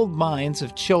troubled minds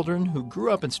of children who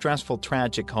grew up in stressful,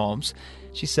 tragic homes.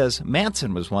 She says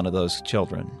Manson was one of those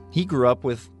children. He grew up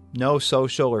with no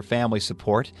social or family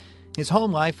support. His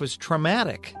home life was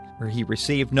traumatic, where he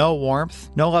received no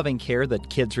warmth, no loving care that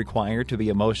kids require to be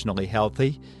emotionally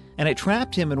healthy, and it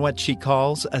trapped him in what she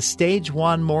calls a stage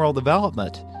 1 moral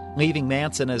development, leaving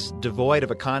Manson as devoid of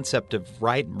a concept of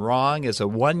right and wrong as a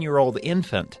 1-year-old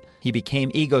infant. He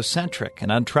became egocentric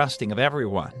and untrusting of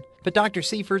everyone. But Dr.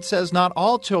 Seifert says not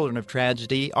all children of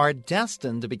tragedy are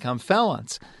destined to become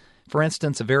felons. For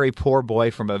instance, a very poor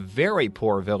boy from a very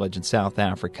poor village in South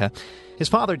Africa, his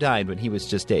father died when he was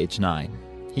just age 9.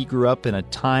 He grew up in a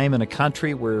time and a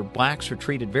country where blacks were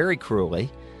treated very cruelly.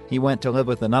 He went to live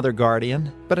with another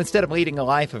guardian, but instead of leading a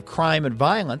life of crime and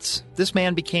violence, this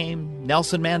man became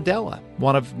Nelson Mandela,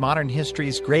 one of modern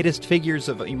history's greatest figures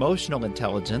of emotional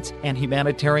intelligence and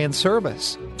humanitarian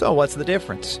service. So what's the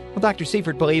difference? Well, Dr.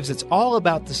 Seifert believes it's all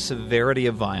about the severity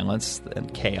of violence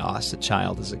and chaos a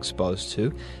child is exposed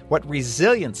to, what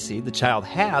resiliency the child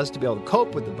has to be able to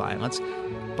cope with the violence,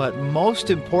 but most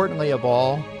importantly of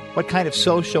all, what kind of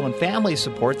social and family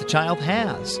support the child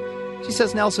has. She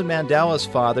says Nelson Mandela's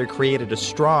father created a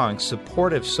strong,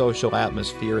 supportive social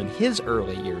atmosphere in his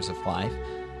early years of life,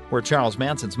 where Charles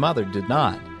Manson's mother did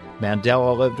not.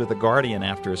 Mandela lived with a guardian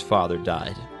after his father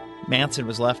died. Manson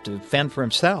was left to fend for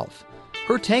himself.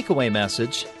 Her takeaway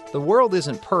message: the world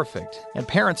isn't perfect, and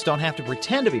parents don't have to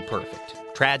pretend to be perfect.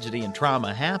 Tragedy and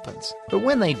trauma happens. But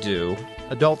when they do,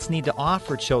 adults need to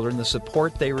offer children the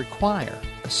support they require,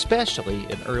 especially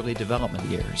in early development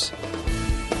years.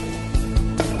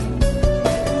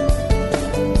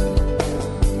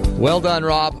 Well done,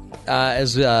 Rob.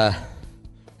 As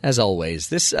always,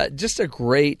 this just a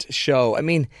great show. I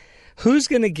mean, who's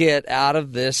going to get out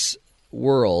of this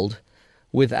world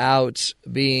without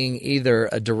being either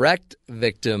a direct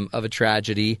victim of a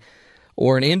tragedy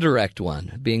or an indirect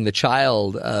one, being the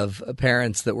child of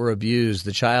parents that were abused,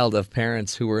 the child of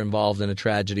parents who were involved in a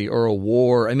tragedy or a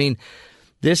war? I mean,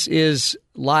 this is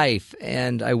life,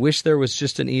 and I wish there was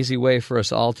just an easy way for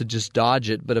us all to just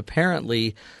dodge it, but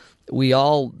apparently we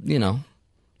all,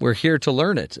 we're here to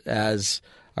learn it, as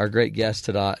our great guest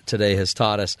today has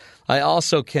taught us. I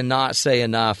also cannot say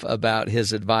enough about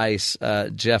his advice,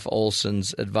 Jeff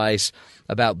Olson's advice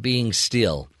about being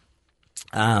still.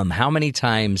 How many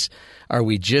times are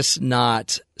we just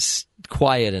not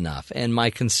quiet enough? And my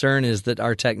concern is that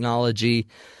our technology,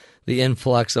 the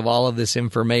influx of all of this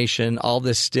information, all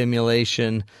this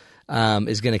stimulation,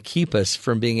 is going to keep us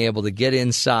from being able to get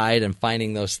inside and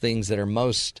finding those things that are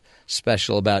most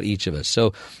special about each of us.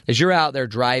 So as you're out there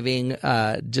driving,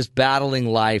 just battling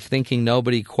life, thinking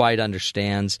nobody quite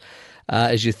understands,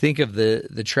 as you think of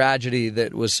the tragedy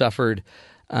that was suffered,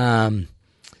 with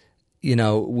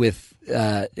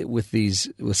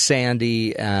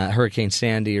Sandy, Hurricane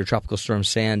Sandy or Tropical Storm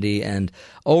Sandy, and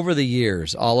over the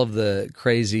years, all of the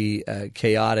crazy,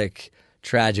 chaotic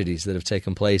tragedies that have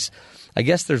taken place, I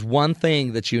guess there's one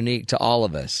thing that's unique to all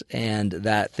of us, and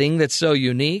that thing that's so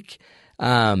unique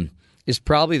is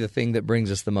probably the thing that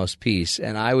brings us the most peace.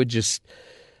 And I would just,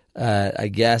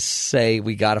 say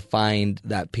we got to find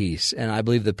that peace. And I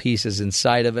believe the peace is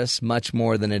inside of us much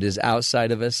more than it is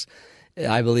outside of us.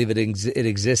 I believe it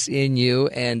exists in you,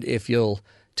 and if you'll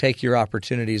take your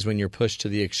opportunities when you're pushed to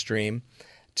the extreme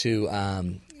to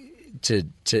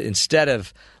instead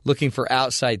of looking for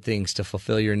outside things to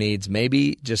fulfill your needs,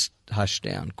 maybe just hush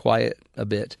down, quiet a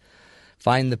bit,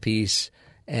 find the peace.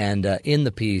 And in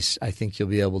the peace, I think you'll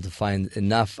be able to find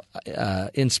enough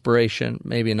inspiration,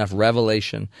 maybe enough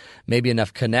revelation, maybe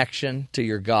enough connection to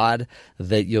your God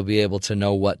that you'll be able to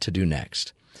know what to do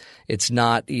next. It's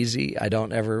not easy. I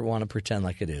don't ever want to pretend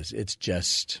like it is. It's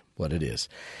just what it is.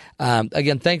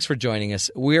 Again, thanks for joining us.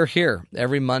 We're here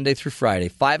every Monday through Friday,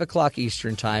 5 o'clock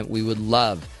Eastern Time. We would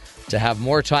love to have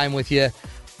more time with you,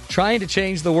 trying to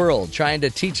change the world, trying to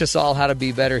teach us all how to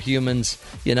be better humans.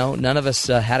 None of us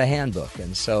had a handbook,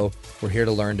 and so we're here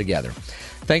to learn together.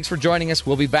 Thanks for joining us.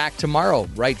 We'll be back tomorrow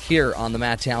right here on The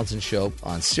Matt Townsend Show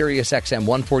on Sirius XM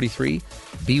 143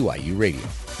 BYU Radio.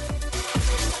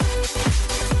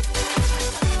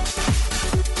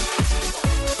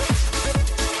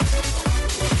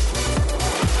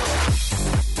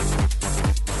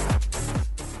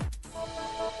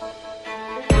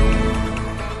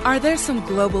 Are there some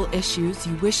global issues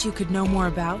you wish you could know more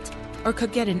about or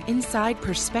could get an inside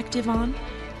perspective on?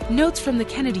 Notes from the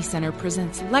Kennedy Center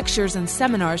presents lectures and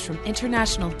seminars from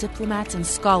international diplomats and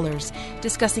scholars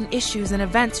discussing issues and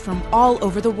events from all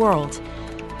over the world.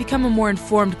 Become a more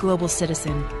informed global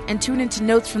citizen and tune into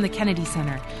Notes from the Kennedy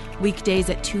Center, weekdays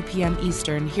at 2 p.m.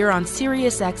 Eastern here on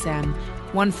Sirius XM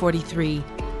 143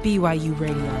 BYU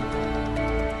Radio.